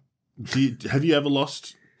 mate. Have you ever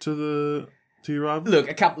lost to your rival? Look,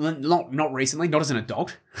 a couple, not recently, not as an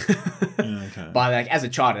adult. Yeah, okay. But like as a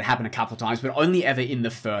child, it happened a couple of times, but only ever in the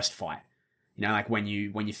first fight. You know, like when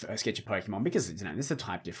you first get your Pokemon, because there's a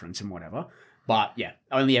type difference and whatever. But yeah,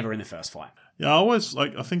 only ever in the first fight. Yeah, I always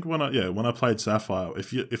I think when I played Sapphire,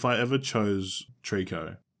 if I ever chose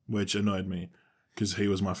Trico, which annoyed me because he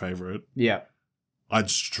was my favorite. Yeah. I'd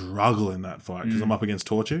struggle in that fight because I'm up against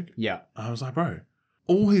Torchic. Yeah. I was like, bro,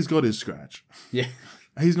 all he's got is Scratch. Yeah.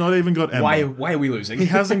 He's not even got Ember. Why are we losing? He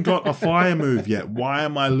hasn't got a fire move yet. Why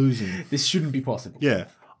am I losing? This shouldn't be possible. Yeah.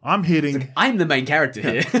 I'm hitting... I'm the main character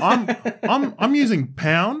here. I'm using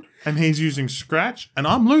Pound and he's using Scratch and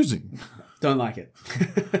I'm losing. Don't like it.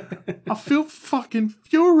 I feel fucking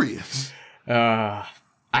furious. I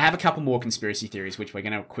have a couple more conspiracy theories which we're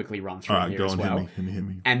going to quickly run through here as well. Hit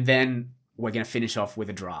me. And then we're going to finish off with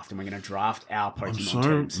a draft, and we're going to draft our Pokemon teams.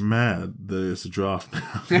 I'm so mad that it's a draft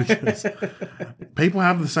now because people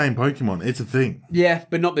have the same Pokemon. It's a thing. Yeah,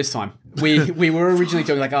 but not this time. We were originally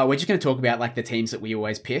talking like, we're just going to talk about like the teams that we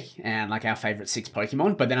always pick and like our favorite 6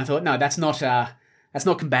 Pokemon. But then I thought, no, that's not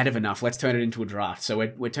combative enough. Let's turn it into a draft. So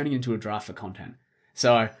we're turning it into a draft for content.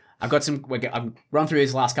 So I've got I've run through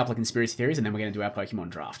these last couple of conspiracy theories, and then we're going to do our Pokemon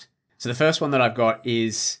draft. So the first one that I've got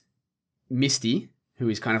is Misty, who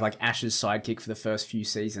is kind of like Ash's sidekick for the first few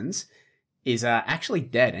seasons, is actually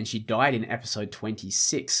dead, and she died in episode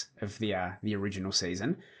 26 of the original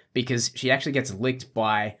season because she actually gets licked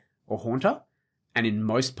by a Haunter, and in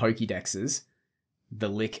most Pokédexes, the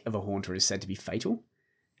lick of a Haunter is said to be fatal,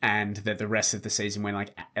 and that the rest of the season, when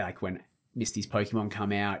when Misty's Pokemon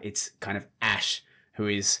come out, it's kind of Ash who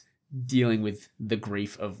is dealing with the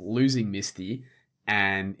grief of losing Misty,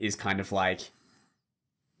 and is kind of like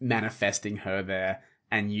manifesting her there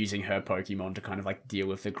and using her Pokemon to kind of like deal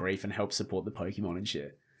with the grief and help support the Pokemon and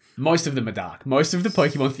shit. Most of them are dark. Most of the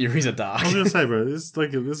Pokemon theories are dark. I was gonna say, bro,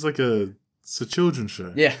 it's a children's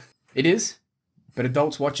show. Yeah, it is. But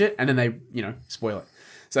adults watch it and then they, spoil it.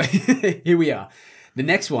 So here we are. The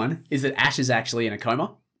next one is that Ash is actually in a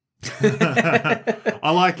coma.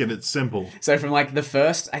 I like it. It's simple. So from like the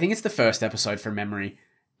first episode from memory,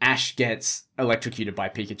 Ash gets electrocuted by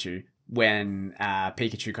Pikachu when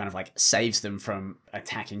Pikachu kind of like saves them from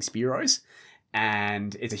attacking Spearows.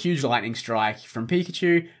 And it's a huge lightning strike from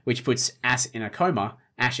Pikachu, which puts Ash in a coma,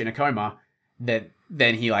 that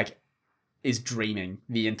then he like is dreaming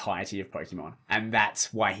the entirety of Pokemon. And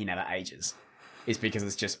that's why he never ages, is because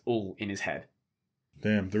it's just all in his head.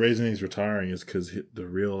 Damn, the reason he's retiring is because the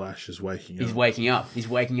real Ash is waking up. He's waking up. He's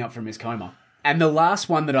waking up from his coma. And the last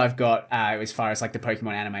one that I've got, as far as like the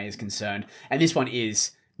Pokemon anime is concerned, and this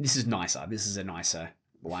is nicer. This is a nicer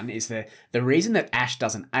one. Is the reason that Ash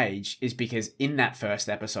doesn't age is because in that first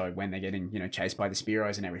episode, when they're getting chased by the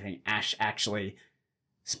Spearows and everything, Ash actually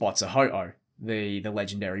spots a Ho-Oh, the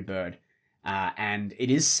legendary bird, and it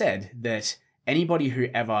is said that anybody who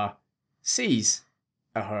ever sees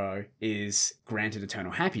a Ho-Oh is granted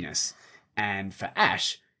eternal happiness, and for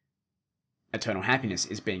Ash, eternal happiness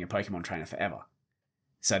is being a Pokemon trainer forever.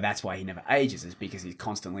 So that's why he never ages, is because he's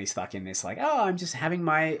constantly stuck in this, like, oh, I'm just having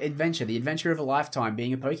my adventure, the adventure of a lifetime,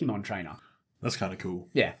 being a Pokemon trainer. That's kind of cool.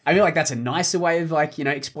 Yeah. I feel like that's a nicer way of, like,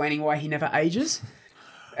 explaining why he never ages.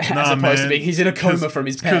 As opposed to being, he's in a coma from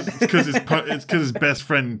his pet. It's because his best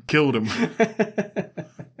friend killed him.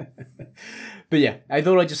 But yeah, I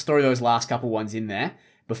thought I'd just throw those last couple ones in there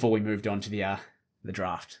before we moved on to the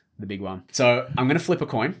draft, the big one. So I'm going to flip a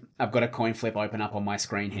coin. I've got a coin flip open up on my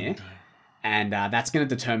screen here. Okay. And that's going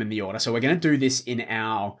to determine the order. So we're going to do this in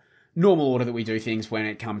our normal order that we do things when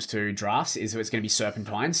it comes to drafts. It's going to be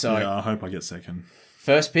Serpentine. So yeah, I hope I get second.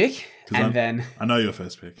 First pick, and then... I know your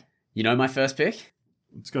first pick. You know my first pick?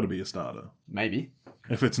 It's got to be a starter. Maybe.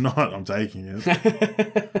 If it's not, I'm taking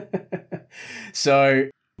it. So...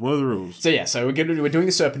 What are the rules? So yeah, so we're doing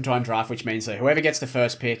the Serpentine draft, which means that whoever gets the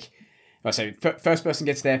first pick... So first person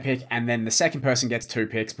gets their pick, and then the second person gets 2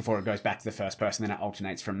 picks before it goes back to the first person, then it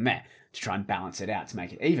alternates from there to try and balance it out to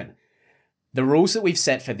make it even. The rules that we've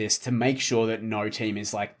set for this to make sure that no team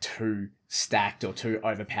is like too stacked or too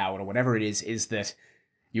overpowered or whatever it is that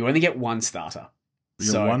you only get one starter.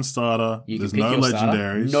 You get one starter, there's no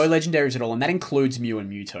legendaries. No legendaries at all, and that includes Mew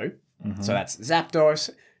and Mewtwo. Mm-hmm. So that's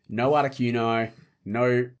Zapdos, no Articuno,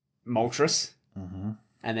 no Moltres,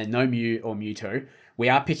 and then no Mew or Mewtwo. We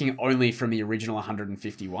are picking only from the original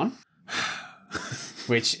 151,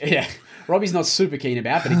 which, yeah, Robbie's not super keen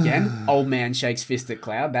about. But again, old man shakes fist at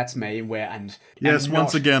Cloud. That's me. Once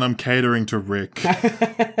again, I'm catering to Rick.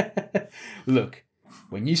 Look,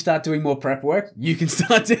 when you start doing more prep work, you can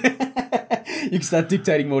start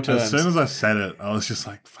dictating more terms. As soon as I said it, I was just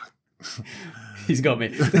like, fuck. He's got me.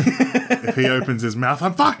 If he opens his mouth,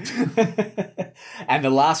 I'm fucked. And the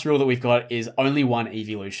last rule that we've got is only one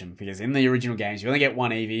evolution, because in the original games you only get one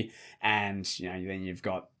Eevee, and then you've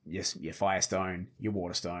got your Firestone, your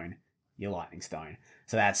Water Stone, your Lightning Stone.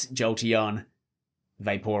 So that's Jolteon,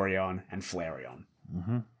 Vaporeon, and Flareon.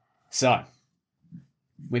 Mm-hmm. So,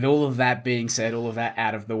 with all of that being said, all of that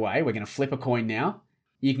out of the way, we're going to flip a coin now.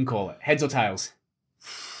 You can call it heads or tails.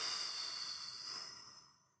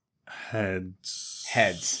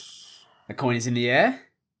 Heads. The coin is in the air.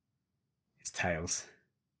 It's tails.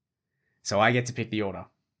 So I get to pick the order.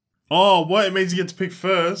 Oh, what? It means you get to pick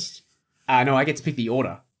first? No, I get to pick the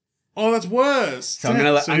order. Oh, that's worse. So I'm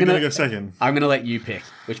gonna go second. I'm gonna let you pick,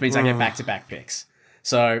 which means I get back-to-back picks.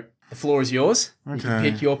 So the floor is yours. Okay. You can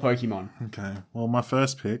pick your Pokemon. Okay. Well, my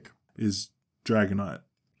first pick is Dragonite.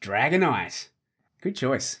 Dragonite. Good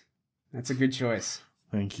choice. That's a good choice.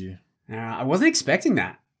 Thank you. I wasn't expecting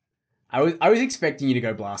that. I was expecting you to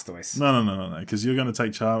go Blastoise. No, because you're going to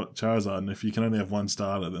take Charizard, and if you can only have one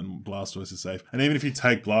starter, then Blastoise is safe. And even if you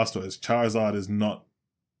take Blastoise, Charizard is not,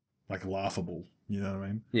 like, laughable. You know what I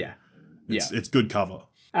mean? Yeah. It's good cover. All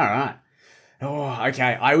right. Oh,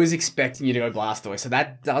 okay. I was expecting you to go Blastoise, so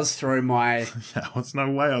that does throw my... Yeah, there's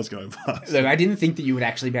no way I was going Blastoise. Look, I didn't think that you would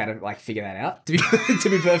actually be able to, like, figure that out, to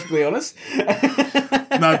be perfectly honest.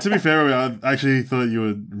 No, to be fair, I actually thought you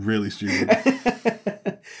were really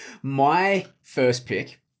stupid. My first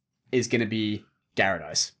pick is going to be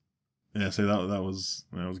Gyarados. Yeah, see, that was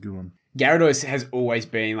a good one. Gyarados has always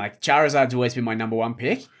been, like, Charizard's always been my number one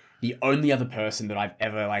pick. The only other person that I've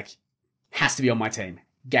ever, like, has to be on my team,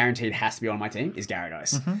 guaranteed has to be on my team, is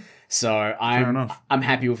Gyarados. Mm-hmm. So I'm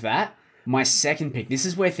happy with that. My second pick, this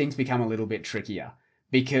is where things become a little bit trickier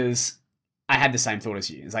because I had the same thought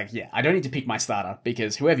as you. It's like, yeah, I don't need to pick my starter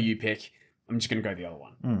because whoever you pick, I'm just going to go the other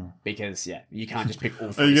one. Because, yeah, you can't just pick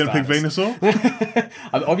all three. Are you going to pick Venusaur?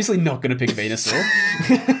 I'm obviously not going to pick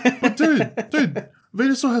Venusaur. But dude,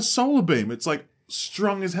 Venusaur has Solar Beam. It's like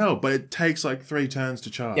strong as hell, but it takes like 3 turns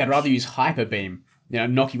to charge. Yeah, I'd rather use Hyper Beam. You know,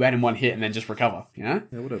 knock you out in one hit and then just recover, you know?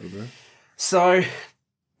 Yeah, whatever, bro. So,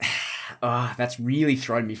 that's really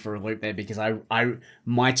thrown me for a loop there because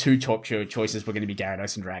my 2 top choices were going to be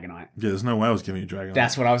Gyarados and Dragonite. Yeah, there's no way I was giving you Dragonite.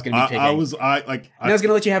 That's what I was going to be picking. I was going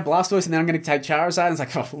to let you have Blastoise and then I'm going to take Charizard and it's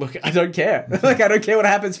like, oh, look, I don't care. Like, I don't care what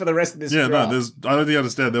happens for the rest of this draft. I don't think you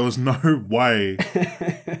understand. There was no way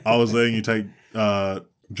I was letting you take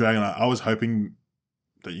Dragonite. I was hoping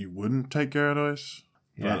that you wouldn't take Gyarados.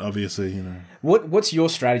 Yeah. But obviously, you know. What's your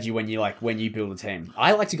strategy when you build a team?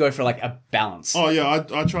 I like to go for like a balance. Oh yeah,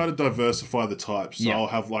 I try to diversify the types. So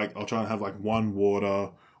I'll try and have like 1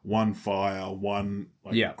 water, 1 fire, 1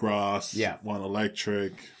 grass, one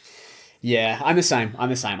electric. Yeah, I'm the same.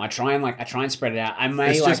 I try and spread it out.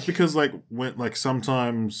 It's just because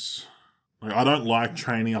sometimes I don't like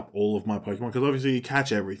training up all of my Pokemon because obviously you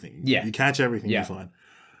catch everything. Yeah, you catch everything. You're fine.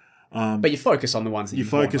 But you focus on the ones that you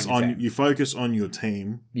focus on. You focus on your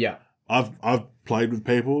team. Yeah, I've played with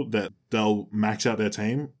people that they'll max out their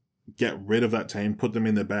team, get rid of that team, put them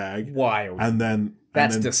in their bag, wild, and then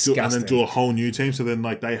disgusting. Do a whole new team. So then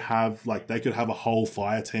they could have a whole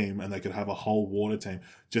fire team and they could have a whole water team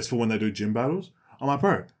just for when they do gym battles. I'm like,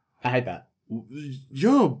 bro, I hate that.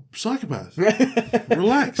 You're a psychopath.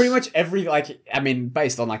 Relax. Pretty much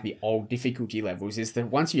based on like the old difficulty levels, is that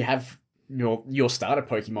once you have your starter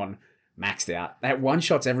Pokemon maxed out, that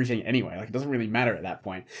one-shots everything anyway. Like, it doesn't really matter at that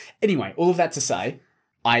point. Anyway, all of that to say,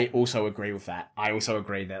 I also agree with that. I also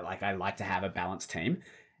agree that like I like to have a balanced team,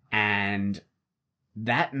 and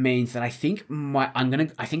that means that I think I'm gonna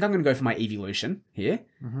go for my evolution here,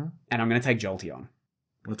 and I'm gonna take Jolteon.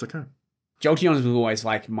 That's okay. Jolteon is always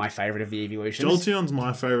like my favorite of the evolutions. Jolteon's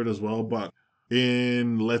my favorite as well, but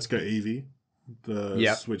in Let's Go Eevee,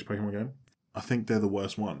 the Switch Pokemon game, I think they're the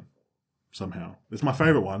worst one. Somehow, it's my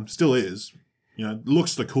favorite one. Still is. You know,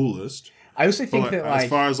 looks the coolest. I also think that as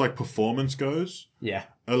far as like performance goes,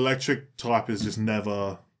 electric type is just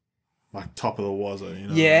never like top of the wazoo. You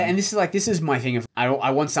know. Yeah, and this is my thing of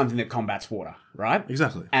I want something that combats water, right?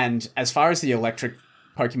 Exactly. And as far as the electric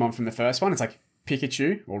Pokemon from the first one, it's like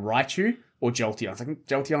Pikachu or Raichu or Jolteon. It's like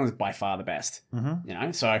Jolteon is by far the best. Mm-hmm. You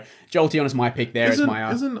know, so Jolteon is my pick there. Isn't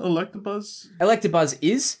Electabuzz? Electabuzz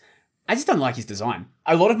is. I just don't like his design.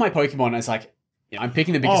 A lot of my Pokemon is like, I'm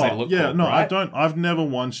picking them because they look cool, no, right? I don't. I've never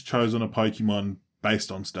once chosen a Pokemon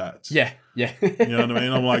based on stats. Yeah. You know what I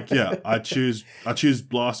mean? I'm like, I choose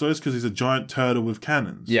Blastoise because he's a giant turtle with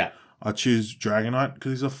cannons. Yeah. I choose Dragonite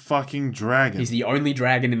because he's a fucking dragon. He's the only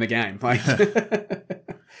dragon in the game. Like,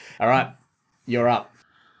 all right, you're up.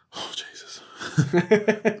 Oh, Jesus.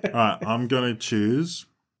 All right, I'm going to choose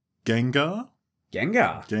Gengar.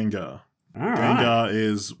 Gengar. All right. Gengar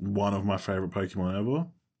is one of my favorite Pokemon ever.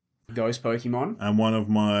 Ghost Pokemon. And one of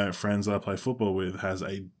my friends that I play football with has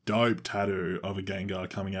a dope tattoo of a Gengar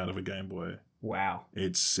coming out of a Game Boy. Wow.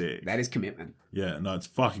 It's sick. That is commitment. Yeah, no, it's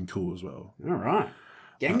fucking cool as well. All right.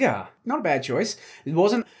 Gengar. Not a bad choice.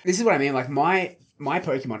 This is what I mean, like my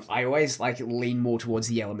Pokemon, I always like lean more towards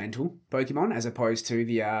the elemental Pokemon as opposed to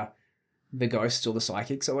the ghosts or the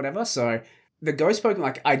psychics or whatever. So the ghost Pokemon,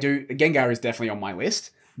 like Gengar is definitely on my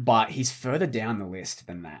list, but he's further down the list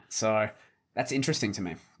than that. So that's interesting to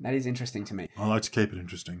me. That is interesting to me. I like to keep it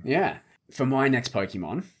interesting. Yeah. For my next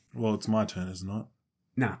Pokemon. Well, it's my turn, isn't it?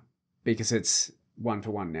 No, because it's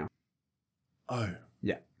 1-1 now. Oh.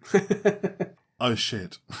 Yeah. Oh,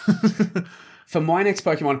 shit. For my next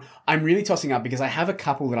Pokemon, I'm really tossing up because I have a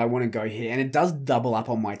couple that I want to go here, and it does double up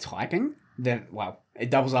on my typing. It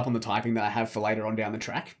doubles up on the typing that I have for later on down the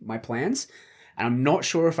track, my plans. And I'm not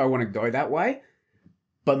sure if I want to go that way,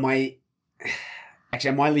 but actually,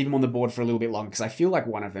 I might leave them on the board for a little bit longer because I feel like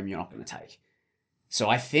one of them you're not going to take. So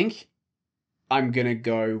I think I'm going to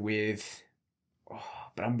go with...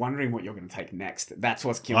 but I'm wondering what you're going to take next. That's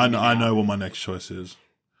what's killing me now. I know what my next choice is.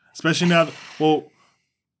 Especially now,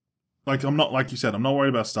 like I'm not, like you said, I'm not worried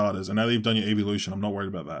about starters. And now that you've done your evolution, I'm not worried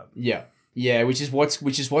about that. Yeah, which is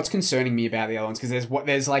what's concerning me about the other ones, because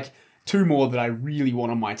there's like 2 more that I really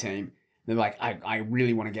want on my team. They're like, I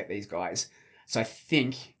really want to get these guys. So I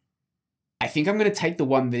think I'm going to take the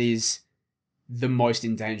one that is the most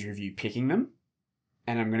in danger of you picking them,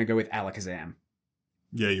 and I'm going to go with Alakazam.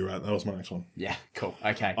 Yeah, you're right. That was my next one. Yeah, cool.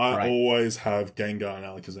 Okay. I always have Gengar and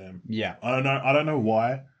Alakazam. Yeah. I don't know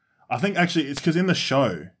why. I think actually it's because in the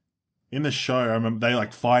show, I remember they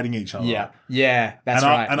like fighting each other. Yeah, that's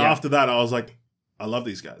right. After that, I was like, I love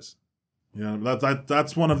these guys. You know,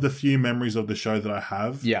 that's one of the few memories of the show that I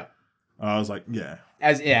have. Yeah. I was like, yeah.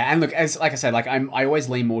 And look, as like I said, like I always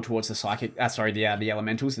lean more towards the psychic. The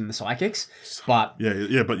elementals than the psychics. But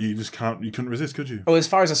but you just couldn't resist, could you? Well, as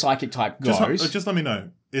far as a psychic type goes, just let me know.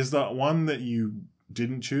 Is that one that you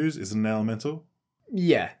didn't choose is an elemental?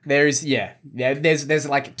 Yeah, there's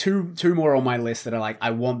like two more on my list that are like,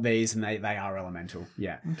 I want these, and they are elemental.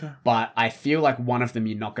 Yeah. Okay. But I feel like one of them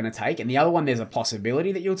you're not going to take, and the other one there's a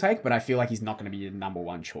possibility that you'll take, but I feel like he's not going to be your number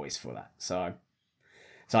one choice for that. So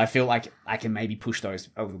I feel like I can maybe push those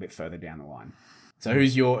a little bit further down the line. So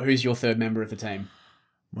who's your third member of the team?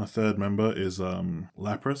 My third member is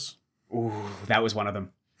Lapras. Ooh, that was one of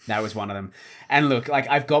them. And look, like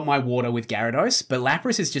I've got my water with Gyarados, but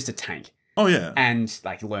Lapras is just a tank. Oh yeah, and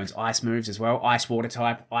like learns ice moves as well. Ice water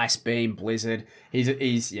type, ice beam, blizzard. He's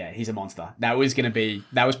a monster. That was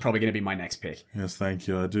probably gonna be my next pick. Yes, thank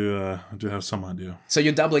you. I do have some idea. So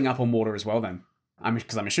you're doubling up on water as well then?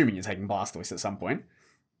 Because I'm assuming you're taking Blastoise at some point.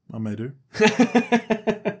 I may do.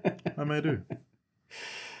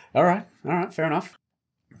 All right, fair enough.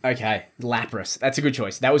 Okay, Lapras. That's a good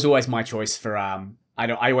choice. That was always my choice for I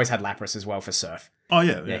always had Lapras as well for Surf. Oh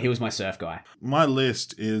yeah. Yeah, he was my Surf guy. My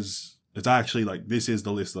list is. It's actually like, this is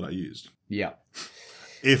the list that I used. Yeah.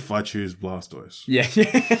 If I choose Blastoise. Yeah.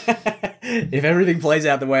 If everything plays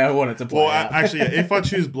out the way I want it to play out. Actually, if I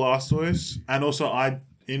choose Blastoise, and also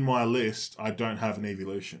in my list, I don't have an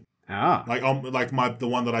evolution. Ah. The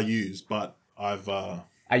one that I used, but I've... Are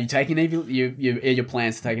you taking your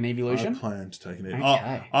plans to take an evolution? I plan to take an evolution.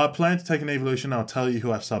 Okay. I plan to take an evolution. I'll tell you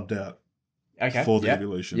who I've subbed out for the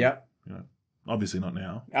evolution. Yep. You know, obviously not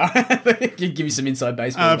now. Give you some inside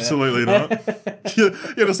baseball. Absolutely not.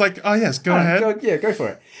 You're just like, oh yes, go ahead. Go for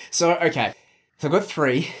it. So, okay. So I've got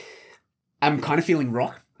 3. I'm kind of feeling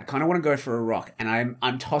rock. I kind of want to go for a rock, and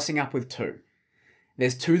I'm tossing up with 2.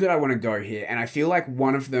 There's 2 that I want to go here, and I feel like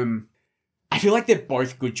one of them... I feel like they're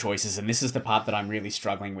both good choices, and this is the part that I'm really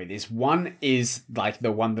struggling with. Is one is like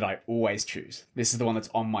the one that I always choose. This is the one that's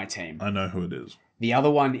on my team. I know who it is. The other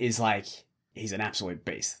one is like... He's an absolute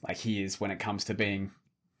beast. Like, he is when it comes to being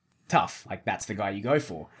tough. Like, that's the guy you go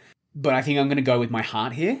for. But I think I'm going to go with my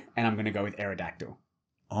heart here, and I'm going to go with Aerodactyl.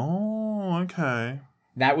 Oh, okay.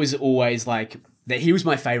 That was always like... He was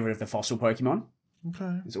my favorite of the fossil Pokemon.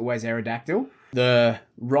 Okay. It's always Aerodactyl. The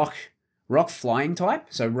rock flying type,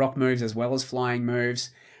 so rock moves as well as flying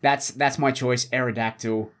moves. That's my choice,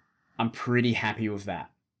 Aerodactyl. I'm pretty happy with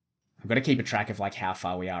that. I've got to keep a track of like how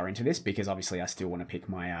far we are into this, because obviously I still want to pick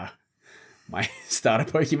my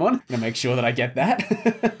starter Pokemon. I'm going to make sure that I get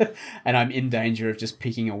that. And I'm in danger of just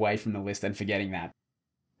picking away from the list and forgetting that.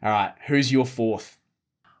 All right, who's your 4th?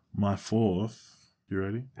 My 4th. You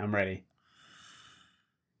ready? I'm ready.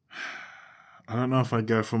 I don't know if I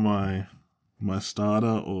go for my starter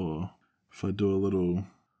or if I do a little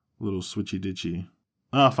switchy ditchy.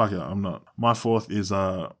 Ah, fuck it, I'm not. My 4th is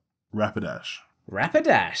Rapidash.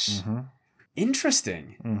 Rapidash? Mm-hmm.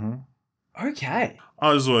 Interesting. Mm-hmm. Okay.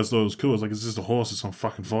 I just always thought it was cool. It's like, it's just a horse that's on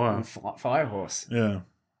fucking fire. Fire horse. Yeah.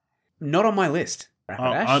 Not on my list,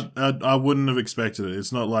 Rapidash. I wouldn't have expected it.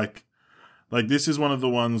 It's not like this is one of the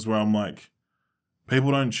ones where I'm like,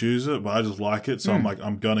 people don't choose it, but I just like it. So I'm like,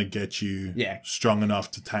 I'm going to get you strong enough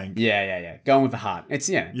to tank. Yeah. Going with the heart. It's,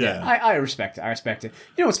 I respect it.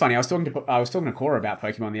 You know what's funny? I was talking to Cora about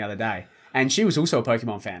Pokemon the other day. And she was also a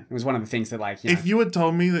Pokemon fan. It was one of the things that, like, if you had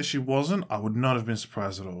told me that she wasn't, I would not have been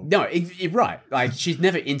surprised at all. No, right. Like, she's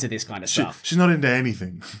never into this kind of stuff. She's not into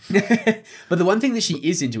anything. But the one thing that she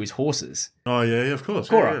is into is horses. Oh, yeah, of course.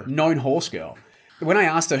 Cora, known horse girl. When I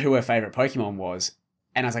asked her who her favourite Pokemon was,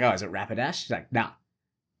 and I was like, oh, is it Rapidash? She's like, nah.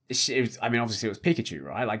 Obviously it was Pikachu,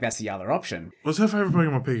 right? Like, that's the other option. Was her favourite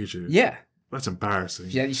Pokemon Pikachu? Yeah. That's embarrassing.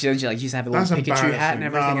 She used to have a little Pikachu hat and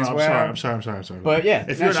everything as well. I'm sorry. But yeah,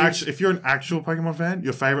 if you're an actual Pokemon fan,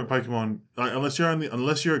 your favorite Pokemon,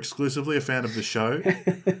 unless you're exclusively a fan of the show,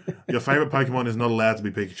 your favorite Pokemon is not allowed to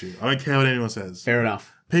be Pikachu. I don't care what anyone says. Fair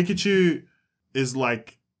enough. Pikachu is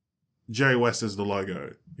like Jerry West as the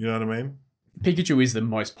logo. You know what I mean? Pikachu is the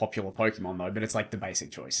most popular Pokemon though, but it's like the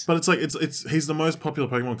basic choice. But it's like he's the most popular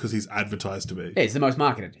Pokemon because he's advertised to be. Yeah, he's the most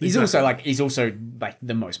marketed. He's also like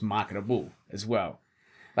the most marketable as well.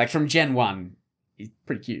 Like from Gen 1, he's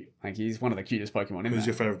pretty cute. Like he's one of the cutest Pokemon in there. Who's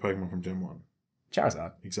your favourite Pokemon from Gen 1?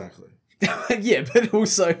 Charizard. Exactly. Yeah, but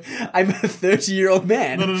also I'm a 30-year-old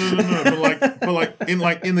man. No. But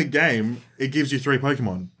in the game, it gives you 3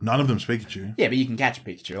 Pokemon. None of them's Pikachu. Yeah, but you can catch a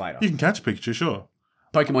Pikachu later. You can catch Pikachu, sure.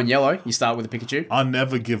 Pokemon Yellow, you start with a Pikachu. I'll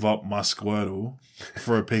never give up my Squirtle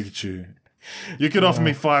for a Pikachu. You could offer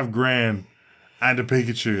me $5,000 and a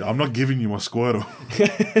Pikachu. I'm not giving you my Squirtle.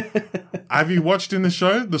 Have you watched in the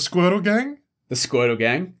show the Squirtle Gang? The Squirtle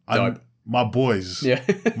Gang? Dope. My boys. Yeah.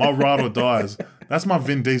 My ride or dies. That's my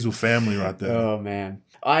Vin Diesel family right there. Oh, man.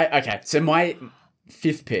 Okay, so my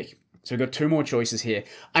 5th pick. So we've got 2 more choices here.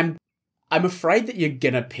 I'm afraid that you're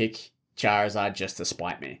going to pick Charizard just to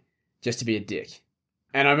spite me. Just to be a dick.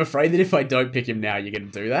 And I'm afraid that if I don't pick him now, you're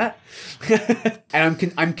going to do that.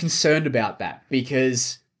 And I'm concerned about that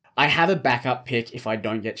because I have a backup pick if I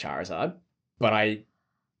don't get Charizard, but I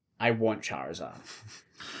want Charizard.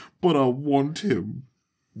 But I want him.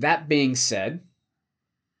 That being said,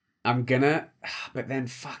 I'm gonna... But then,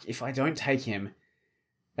 fuck, if I don't take him,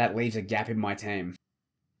 that leaves a gap in my team.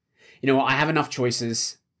 You know what? I have enough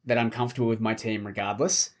choices that I'm comfortable with my team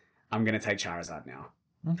regardless. I'm going to take Charizard now.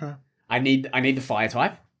 Okay. I need the fire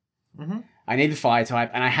type. Mm-hmm. I need the fire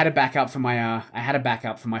type, and I had a backup for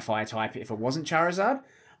my fire type if it wasn't Charizard.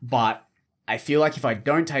 But I feel like if I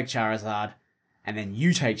don't take Charizard, and then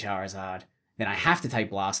you take Charizard, then I have to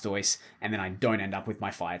take Blastoise, and then I don't end up with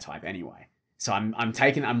my fire type anyway. So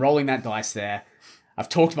I'm rolling that dice there.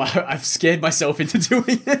 I've scared myself into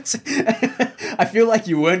doing it. I feel like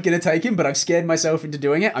you weren't going to take him, but I've scared myself into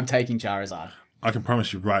doing it. I'm taking Charizard. I can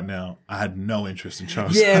promise you right now, I had no interest in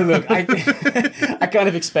Charizard. Yeah, look, I kind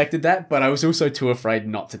of expected that, but I was also too afraid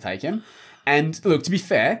not to take him. And look, to be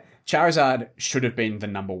fair, Charizard should have been the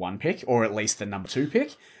number 1 pick, or at least the number 2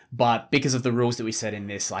 pick. But because of the rules that we set in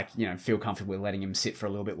this, feel comfortable with letting him sit for a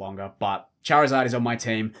little bit longer. But Charizard is on my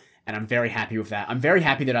team, and I'm very happy with that. I'm very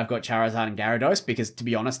happy that I've got Charizard and Gyarados, because to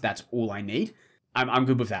be honest, that's all I need. I'm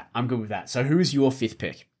good with that. So who is your 5th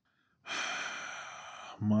pick?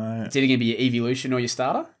 It's either going to be your evolution or your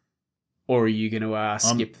starter, or are you going to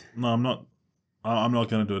skip? I'm not. I'm not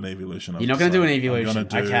going to do an evolution. You're not going to do an evolution. I'm going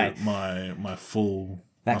to do okay. my full.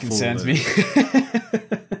 That concerns me.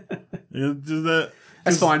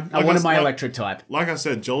 That's fine. I wanted my electric type. Like I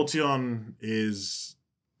said, Jolteon is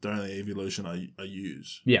the only evolution I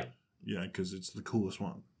use. Yeah. Yeah, because it's the coolest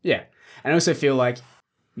one. Yeah, and I also feel like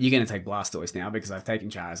you're going to take Blastoise now because I've taken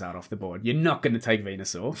Charizard off the board. You're not going to take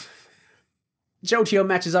Venusaur. Jolteon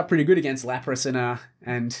matches up pretty good against Lapras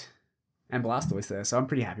and Blastoise there, so I'm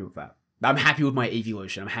pretty happy with that. I'm happy with my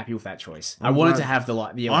evolution. I'm happy with that choice. I wanted to have the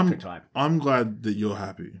electric type. I'm glad that you're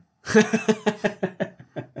happy.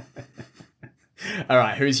 All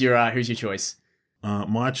right, who's your choice?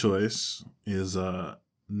 My choice is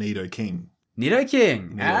Nidoking.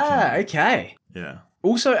 Nidoking. Okay. Yeah.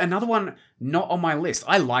 Also, another one not on my list.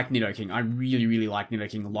 I like Nidoking. I really, really like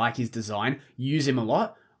Nidoking. Like his design. Use him a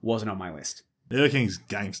lot. Wasn't on my list. Nidoking's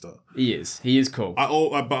gangster. He is. He is cool.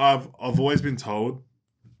 But I've always been told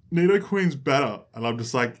Nidoqueen's better, and I'm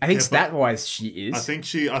just like, I think stat-wise she is. I think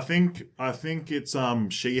it's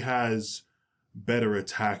she has better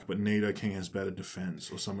attack, but Nidoking has better defense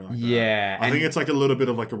or something like that. Yeah, I think it's like a little bit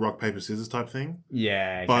of like a rock paper scissors type thing.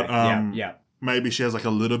 Yeah, okay. But yeah. Maybe she has like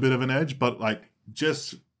a little bit of an edge, but like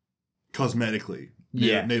just cosmetically,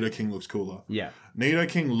 Nidoking looks cooler. Yeah,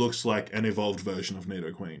 Nidoking looks like an evolved version of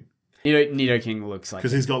Nidoqueen. Nidoking looks like...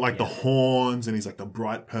 Because he's got like the horns and he's like the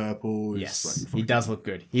bright purple. Yes, he does look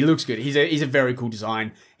good. He looks good. He's a very cool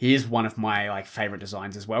design. He is one of my favorite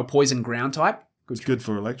designs as well. Poison ground type. Good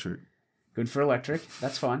for electric. Good for electric.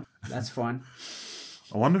 That's fine. That's fine.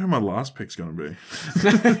 I wonder who my last pick's going to be.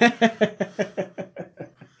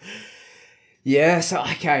 Yeah,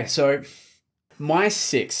 so my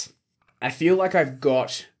 6. I feel like I've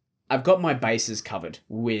got my bases covered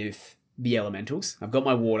with the elementals. I've got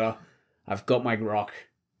my water. I've got my rock.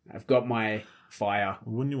 I've got my fire.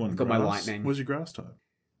 Wouldn't you want I've got my lightning. Where's your grass type?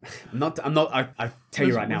 I tell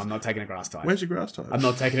you right now, I'm not taking a grass type. Where's your grass type? I'm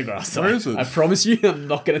not taking a grass type. Where is it? I promise you, I'm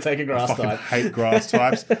not going to take a grass type. I hate grass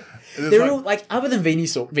types. They're all, other than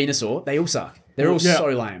Venusaur, they all suck. They're all so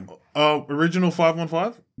lame. Original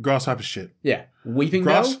 515, grass type is shit. Yeah. Weeping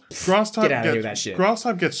grass type get out of here with that shit. Grass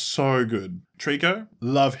type gets so good. Trico,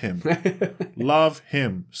 love him. Love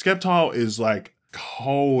him. Sceptile is like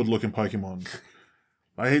cold looking Pokemon.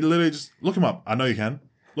 He literally just look him up. I know you can.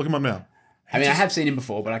 Look him up now. I mean, I have seen him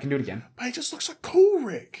before, but I can do it again. But he just looks like cool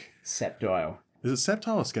Rick. Sceptile. Is it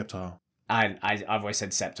Sceptile or Skeptile? I've always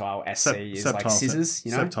said Sceptile. SC is like scissors,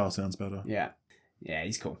 you know? Sceptile sounds better. Yeah. Yeah,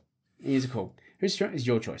 he's cool. He is cool. Whose choice? It's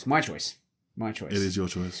your choice. My choice. My choice. It is your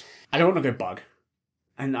choice. I don't want to go Bug.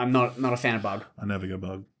 And I'm not a fan of Bug. I never go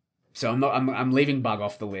Bug. So I'm leaving Bug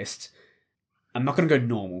off the list. I'm not going to go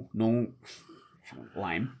normal. Normal,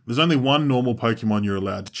 lame. There's only one normal Pokemon you're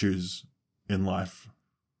allowed to choose in life.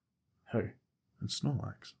 Who? It's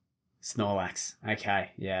Snorlax. Snorlax.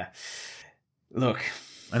 Okay, yeah. Look.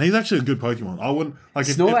 And he's actually a good Pokemon. I wouldn't like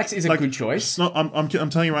Snorlax is a good choice. I'm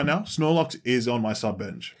telling you right now, Snorlax is on my sub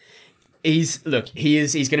bench. He's going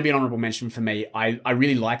to be an honorable mention for me. I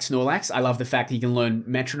really like Snorlax. I love the fact he can learn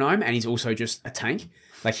Metronome, and he's also just a tank.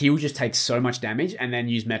 Like, he will just take so much damage and then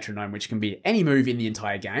use Metronome, which can be any move in the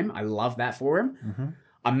entire game. I love that for him. Mm-hmm.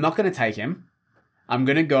 I'm not going to take him. I'm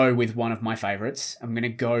going to go with one of my favorites. I'm going to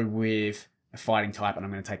go with a fighting type, and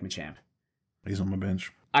I'm going to take Machamp. He's on my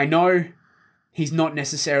bench. I know he's not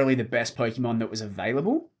necessarily the best Pokemon that was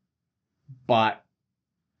available, but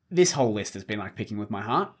this whole list has been like picking with my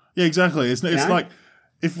heart. Yeah, exactly. It's like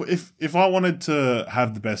if I wanted to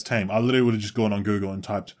have the best team, I literally would have just gone on Google and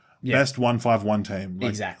typed best 151 team. Like,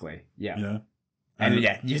 exactly. Yeah. You know? And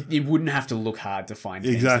you wouldn't have to look hard to find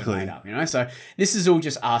teams exactly made up, you know? So this is all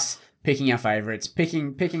just us picking our favorites,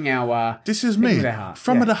 picking our this is me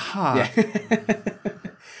from the heart. Yeah.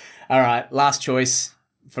 All right, last choice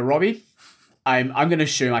for Robbie. I'm going to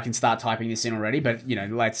assume I can start typing this in already, but you know,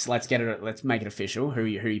 let's get it. Let's make it official. Who are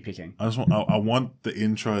you picking? I want the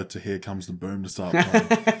intro to "Here Comes the Boom" to start playing.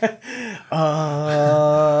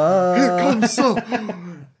 Here comes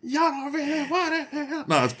the. Y'all don't really want it.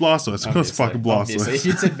 No, it's Blastoise. It's fucking Blastoise. If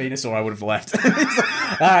you'd said Venusaur, I would have left.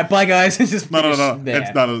 All right, bye guys. Just no.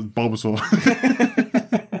 It's not a Bulbasaur.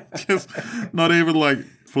 Just not even like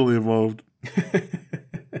fully evolved.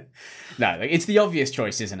 No, it's the obvious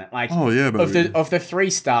choice, isn't it? Like, oh yeah, baby. Of the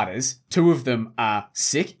three starters, two of them are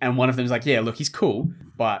sick, and one of them's like, yeah, look, he's cool,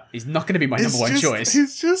 but he's not going to be my number one choice.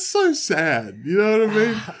 He's just so sad. You know what I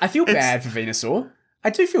mean? I feel bad for Venusaur.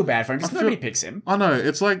 I do feel bad for him because nobody picks him. I know.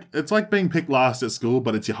 It's like being picked last at school,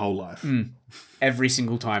 but it's your whole life. Every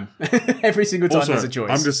single time. Every single time also, there's a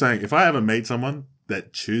choice. I'm just saying, if I ever meet someone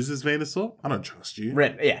that chooses Venusaur, I don't trust you.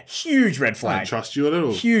 Huge red flag. I don't trust you at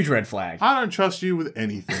all. Huge red flag. I don't trust you with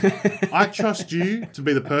anything. I trust you to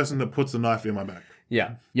be the person that puts the knife in my back.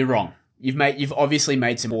 Yeah, you're wrong. You've obviously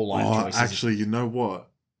made some more life choices. Actually, you know what?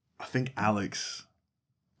 I think Alex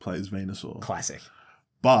plays Venusaur. Classic.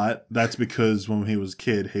 But that's because when he was a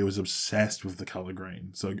kid, he was obsessed with the color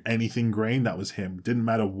green. So anything green, that was him. Didn't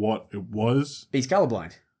matter what it was. He's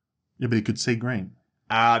colorblind. Yeah, but he could see green.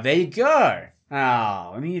 There you go. Oh,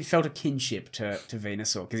 I mean, he felt a kinship to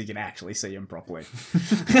Venusaur because he can actually see him properly.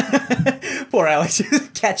 Poor Alex,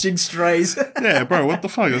 catching strays. Yeah, bro, what the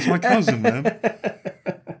fuck? That's my cousin, man.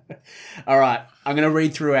 All right, I'm going to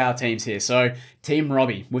read through our teams here. So, Team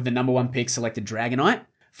Robbie, with the number one pick, selected Dragonite,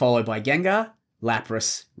 followed by Gengar,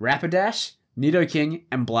 Lapras, Rapidash, Nidoking,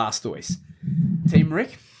 and Blastoise. Team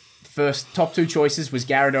Rick, first top two choices was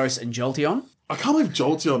Gyarados and Jolteon. I can't believe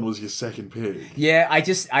Jolteon was your second pick. Yeah,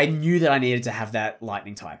 I knew that I needed to have that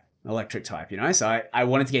lightning type, electric type, you know? So I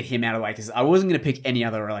wanted to get him out of the way because I wasn't going to pick any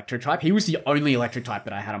other electric type. He was the only electric type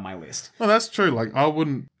that I had on my list. Well, that's true. Like, I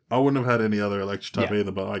wouldn't have had any other electric type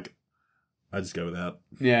either, but like, I just go without.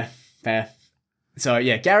 Yeah, fair. So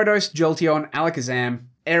yeah, Gyarados, Jolteon, Alakazam,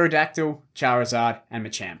 Aerodactyl, Charizard, and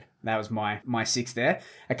Machamp. That was my six there.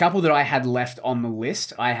 A couple that I had left on the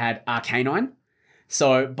list, I had Arcanine.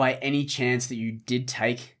 So by any chance that you did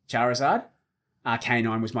take Charizard,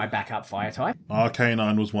 Arcanine was my backup fire type.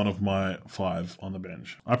 Arcanine was one of my 5 on the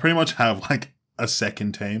bench. I pretty much have like a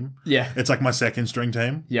second team. Yeah. It's like my second string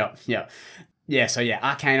team. Yeah. So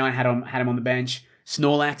Arcanine had him on the bench.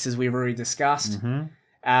 Snorlax, as we've already discussed. Mm-hmm.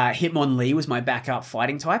 Hitmonlee was my backup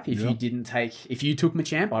fighting type. If you took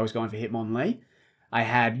Machamp, I was going for Hitmonlee. I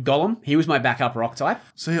had Golem. He was my backup rock type.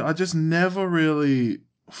 See, I just never really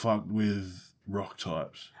fucked with rock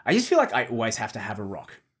types. I just feel like I always have to have a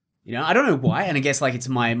rock. You know, I don't know why, and I guess like it's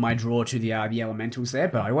my draw to the elementals there,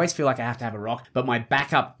 but I always feel like I have to have a rock. But my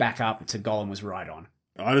backup to Golem was Rhydon.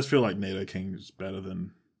 I just feel like Nidoking is better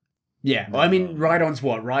than... Yeah, well, I mean, Rhydon's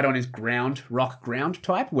what? Rhydon is rock ground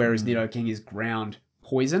type, whereas Nidoking is ground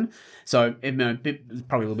poison. So probably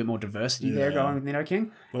a little bit more diversity there going with Nidoking.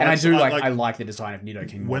 Well, and I like the design of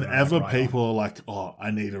Nidoking. Whenever people are like, oh, I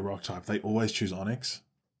need a rock type, they always choose Onyx.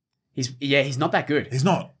 He's not that good. He's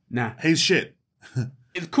not. Nah. He's shit.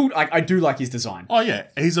 It's cool. I do like his design. Oh, yeah.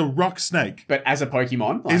 He's a rock snake. But as a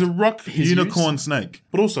Pokemon... he's a rock unicorn snake.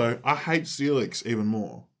 But also, I hate Steelix even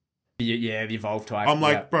more. Yeah, the evolved type. I'm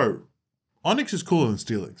like, bro, Onyx is cooler than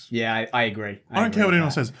Steelix. Yeah, I agree. I don't care what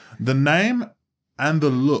anyone says. The name and the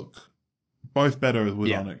look, both better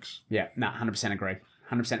with Onyx. Yeah, 100% agree.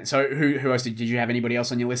 100%. So who else did you have anybody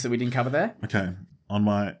else on your list that we didn't cover there? Okay. On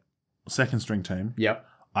my second string team,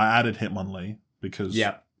 I added Hitmonlee because,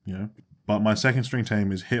 but my second string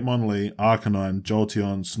team is Hitmonlee, Arcanine,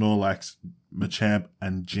 Jolteon, Snorlax, Machamp,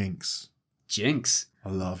 and Jinx. Jinx? I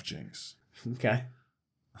love Jinx. Okay.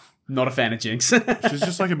 Not a fan of Jinx. She's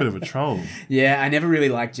just like a bit of a troll. Yeah, I never really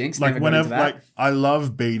liked Jinx. Like I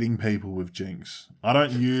love beating people with Jinx. I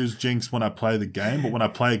don't use Jinx when I play the game, but when I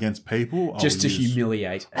play against people, just to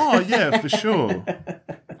humiliate. Oh yeah, for sure.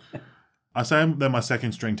 I say they're my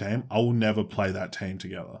second string team. I will never play that team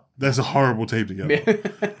together. There's a horrible team together.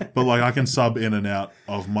 But like I can sub in and out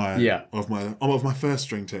of my first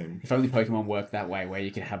string team. If only Pokemon worked that way, where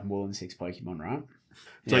you could have more than 6 Pokemon, right?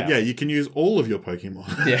 It's like, you can use all of your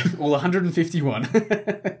Pokemon. Yeah, all 151. Could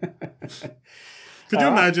you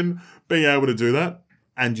imagine being able to do that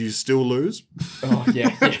and you still lose? Oh,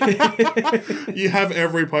 yeah. You have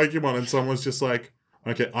every Pokemon and someone's just like,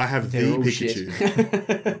 okay, I have the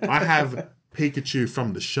Pikachu. I have Pikachu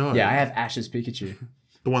from the show. Yeah, I have Ash's Pikachu.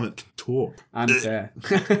 The one that can talk. Unfair.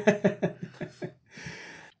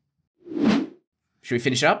 Should we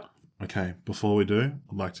finish up? Okay, before we do,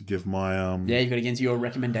 I'd like to give my... Yeah, you've got to get into your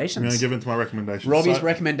recommendations. I'm going to give into my recommendations. Robbie's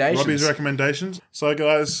recommendations. So,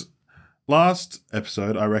 guys, last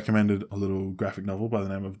episode, I recommended a little graphic novel by the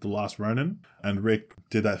name of The Last Ronin, and Rick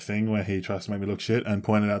did that thing where he tries to make me look shit and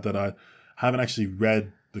pointed out that I haven't actually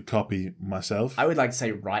read the copy myself. I would like to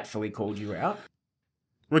say rightfully called you out.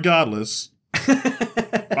 Regardless,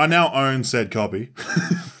 I now own said copy.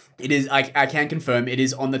 It is. I can confirm it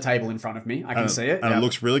is on the table in front of me. I can see it. And it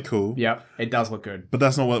looks really cool. Yep, it does look good. But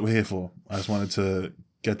that's not what we're here for. I just wanted to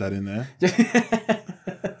get that in there.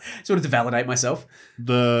 Sort of to validate myself.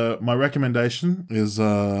 My recommendation is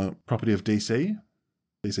property of DC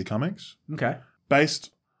Comics. Okay.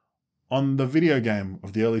 Based on the video game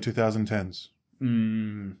of the early 2010s.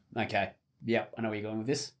 Okay. Yep, I know where you're going with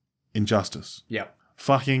this. Injustice. Yep.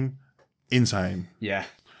 Fucking insane. Yeah.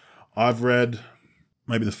 I've read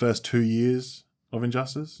maybe the first 2 years of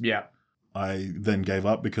Injustice. Yeah. I then gave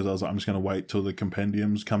up because I was like, I'm just going to wait till the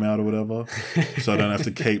compendiums come out or whatever. So I don't have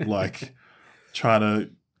to keep trying to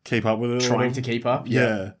keep up with it. Trying to keep up?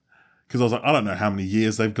 Yeah. Because I was like, I don't know how many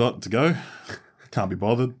years they've got to go. Can't be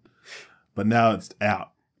bothered. But now it's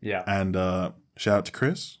out. Yeah. And shout out to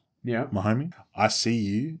Chris. Yeah. My homie. I see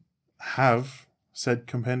you have said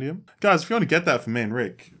compendium. Guys, if you want to get that for me and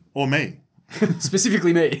Rick, or me.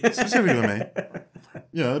 Specifically me. Specifically me.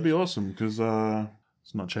 Yeah, that'd be awesome because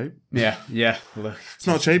it's not cheap. Yeah. Look, it's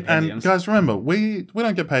not cheap. And guys, remember, we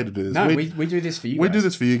don't get paid to do this. No, we do this for you guys. We do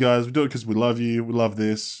this for you guys. We do it because we love you. We love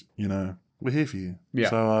this. You know, we're here for you. Yeah.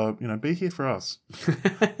 So, be here for us.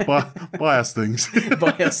 buy us things.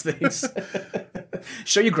 Buy us things.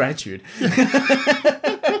 Show your gratitude.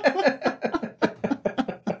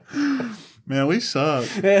 Man, we suck.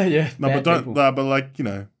 Yeah. No, but don't. But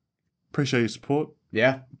appreciate your support.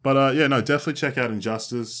 Yeah. But definitely check out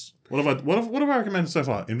Injustice. What have I recommended so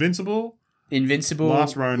far? Invincible,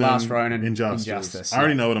 Last Ronin, Injustice. I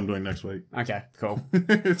already know what I'm doing next week. Okay, cool.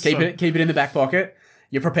 Keep it in the back pocket.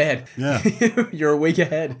 You're prepared. Yeah. You're a week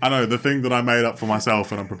ahead. I know, the thing that I made up for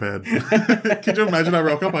myself and I'm prepared. Could you imagine I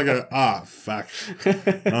rock up, I go, fuck.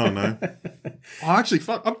 Oh, no. Actually,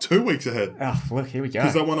 fuck, I'm 2 weeks ahead. Oh, look, here we go.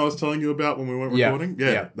 Is that one I was telling you about when we weren't recording?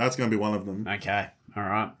 Yeah, that's going to be one of them. Okay, all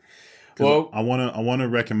right. Well, I want to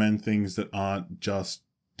recommend things that aren't just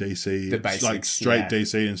DC, the basics, like straight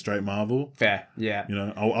DC and straight Marvel. Fair, yeah.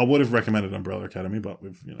 I would have recommended Umbrella Academy, but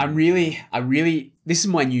we've. I really, this is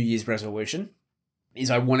my New Year's resolution. Is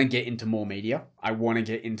I want to get into more media. I want to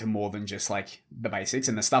get into more than just the basics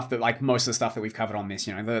and the stuff that most of the stuff that we've covered on this.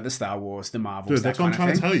 The Star Wars, the Marvels. Dude, that's what I'm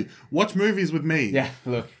trying to tell you. Watch movies with me. Yeah,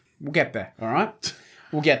 look, we'll get there. All right.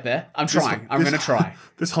 We'll get there. I'm trying. I'm going to try.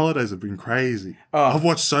 This holidays have been crazy. I've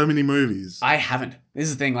watched so many movies. I haven't. This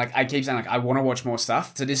is the thing. I keep saying I want to watch more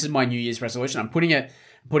stuff. So this is my New Year's resolution. I'm putting it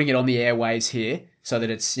on the airways here so that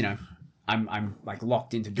it's I'm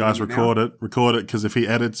locked into doing Guys, record it because if he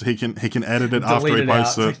edits, he can edit it after he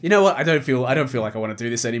posts it. You know what? I don't feel like I want to do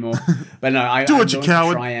this anymore. But no, I'm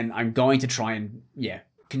going to try and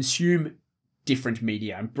consume different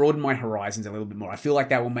media and broaden my horizons a little bit more. I feel like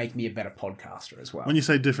that will make me a better podcaster as well. When you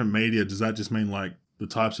say different media, does that just mean the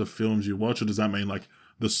types of films you watch, or does that mean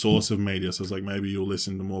the source of media. So it's like maybe you'll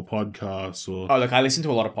listen to more podcasts or... Oh, look, I listen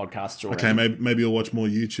to a lot of podcasts already. Okay, maybe you'll watch more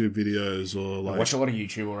YouTube videos or like... I watch a lot of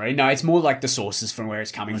YouTube already. No, it's more like the sources from where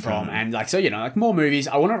it's coming from. And like, so, you know, like more movies.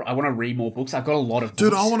 I want to read more books. I've got a lot of books.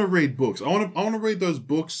 Dude, I want to read books. I want to read those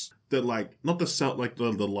books that like, not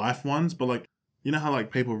the life ones, but like, you know how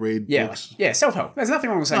like people read books? Yeah, self-help. There's nothing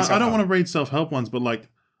wrong with saying self-help. I don't want to read self-help ones, but like,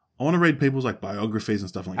 I want to read people's like biographies and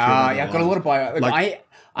stuff like that. Yeah, I've got a lot of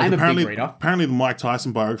I'm a big reader. Apparently, the Mike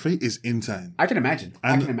Tyson biography is insane. I can imagine.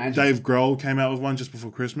 Dave Grohl came out with one just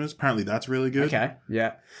before Christmas. Apparently, that's really good. Okay,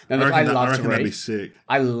 yeah. No, look, I love to read. That'd be sick.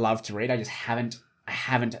 I love to read. I just haven't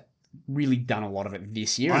really done a lot of it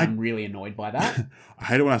this year. I'm really annoyed by that. I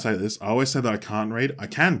hate it when I say this. I always say that I can't read. I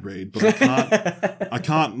can read, but I can't. I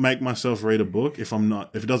can't make myself read a book if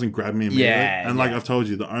it doesn't grab me immediately. Yeah, and like I've told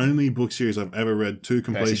you, the only book series I've ever read to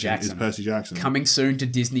completion is Percy Jackson. Coming soon to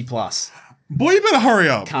Disney Plus. Boy, you better hurry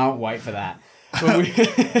up. Can't wait for that. All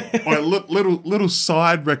right, little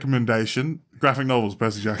side recommendation: graphic novels,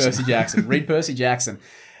 Percy Jackson. Percy Jackson. Read Percy Jackson.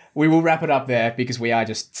 We will wrap it up there because we are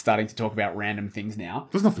just starting to talk about random things now.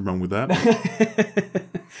 There's nothing wrong with that.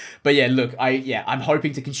 But yeah, look, I'm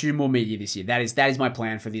hoping to consume more media this year. That is my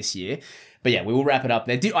plan for this year. But yeah, we will wrap it up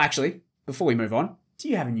there. Actually, before we move on, do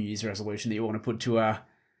you have a New Year's resolution that you want to put to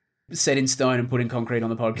set in stone and put in concrete on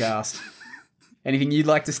the podcast? Anything you'd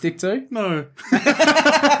like to stick to? No.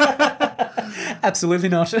 Absolutely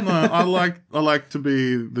not. No, I like to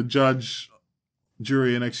be the judge,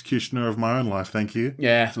 jury, and executioner of my own life. Thank you.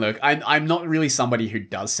 Yeah, look, I'm not really somebody who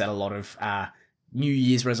does set a lot of New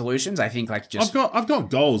Year's resolutions. I think like just I've got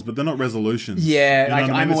goals, but they're not resolutions. Yeah, you know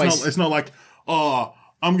like I mean? always. It's not like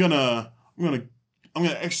I'm gonna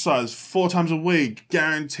exercise 4 times a week,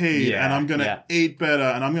 guaranteed, and I'm gonna eat better,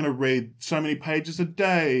 and I'm gonna read so many pages a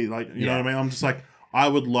day. Like you know what I mean? I'm just like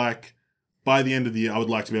by the end of the year, I would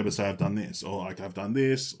like to be able to say I've done this, or like I've done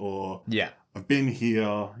this, or I've been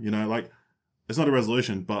here. You know, like it's not a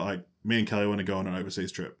resolution, but like me and Kelly want to go on an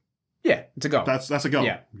overseas trip. Yeah, it's a goal. That's a goal.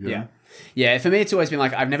 Yeah. For me, it's always been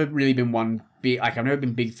like I've never really been I've never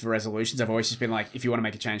been big for resolutions. I've always just been like, if you want to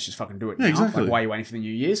make a change, just fucking do it now. Exactly. Like, why are you waiting for the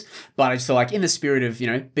New Year's? But I just feel like in the spirit of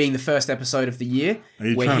being the first episode of the year, are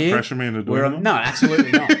you trying to pressure me into doing it? No,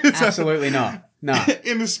 absolutely not. Absolutely not. No.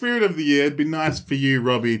 In the spirit of the year, it'd be nice for you,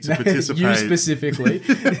 Robbie, to participate. You specifically.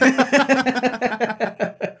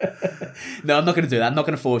 No, I'm not going to do that. I'm not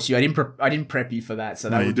going to force you. I didn't prep you for that, so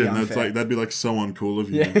that would be unfair. That'd be like so uncool of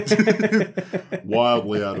you.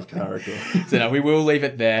 Wildly out of character. So no, we will leave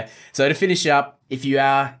it there. So to finish up, if you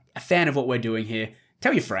are a fan of what we're doing here,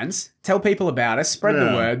 tell your friends, tell people about us, spread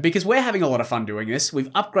the word, because we're having a lot of fun doing this. We've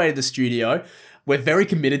upgraded the studio. We're very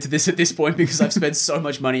committed to this at this point because I've spent so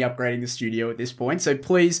much money upgrading the studio at this point. So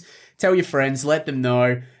please tell your friends, let them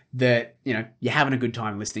know that, you're having a good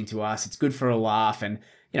time listening to us. It's good for a laugh and,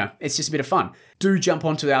 it's just a bit of fun. Do jump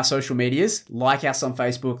onto our social medias, like us on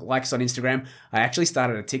Facebook, like us on Instagram. I actually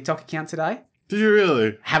started a TikTok account today. Did you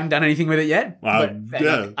really? Haven't done anything with it yet, but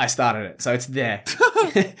I started it. So it's there.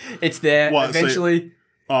 It's there. What, eventually.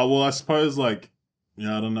 I suppose I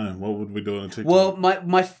don't know. What would we do on a TikTok? Well,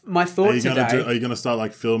 my thought today... Are you going to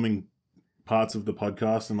start filming parts of the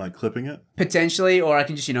podcast and clipping it? Potentially, or I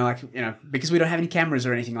can just, because we don't have any cameras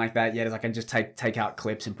or anything like that yet, I can just take out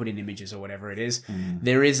clips and put in images or whatever it is.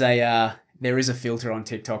 There is a filter on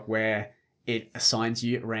TikTok where it assigns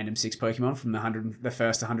you a random 6 Pokemon from the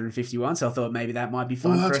first 151. So I thought maybe that might be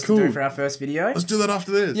fun for us to do for our first video. Let's do that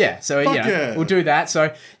after this. Yeah, so we'll do that.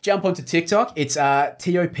 So jump onto TikTok. It's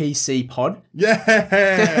TOPC Pod.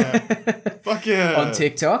 Yeah, fuck yeah, on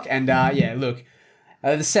TikTok. And look,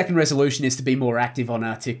 the second resolution is to be more active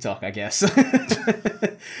on TikTok, I guess.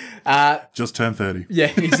 Just turned 30.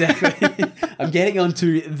 Yeah, exactly. I'm getting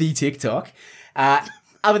onto the TikTok.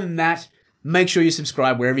 Other than that, make sure you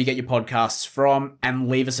subscribe wherever you get your podcasts from and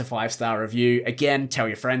leave us a 5-star review. Again, tell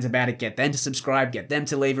your friends about it. Get them to subscribe. Get them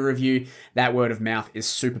to leave a review. That word of mouth is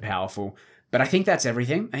super powerful. But I think that's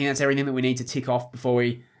everything. I think that's everything that we need to tick off before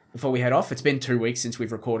we head off. It's been 2 weeks since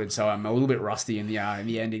we've recorded, so I'm a little bit rusty in the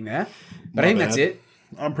ending there. But I think that's it.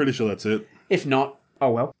 I'm pretty sure that's it. If not, oh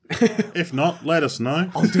well. If not, let us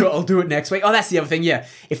know. I'll do it next week. Oh, that's the other thing, yeah.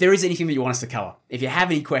 If there is anything that you want us to cover, if you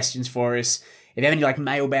have any questions for us, if you have any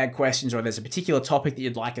mailbag questions or there's a particular topic that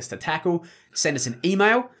you'd like us to tackle, send us an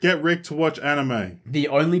email. Get Rick to watch anime. The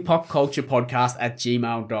only pop culture podcast at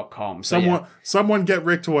gmail.com. So someone get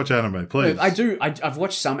Rick to watch anime, please. Look, I've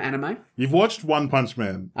watched some anime. You've watched One Punch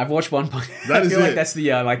Man. I've watched One Punch. That is I feel like it. that's the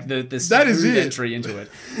that is it. entry into it.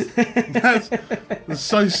 That's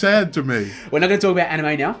so sad to me. We're not going to talk about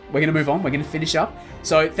anime now. We're going to move on. We're going to finish up.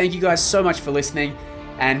 So thank you guys so much for listening.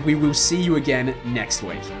 and we will see you again next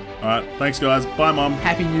week. All right. Thanks, guys. Bye, Mom.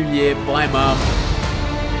 Happy New Year. Bye, Mum.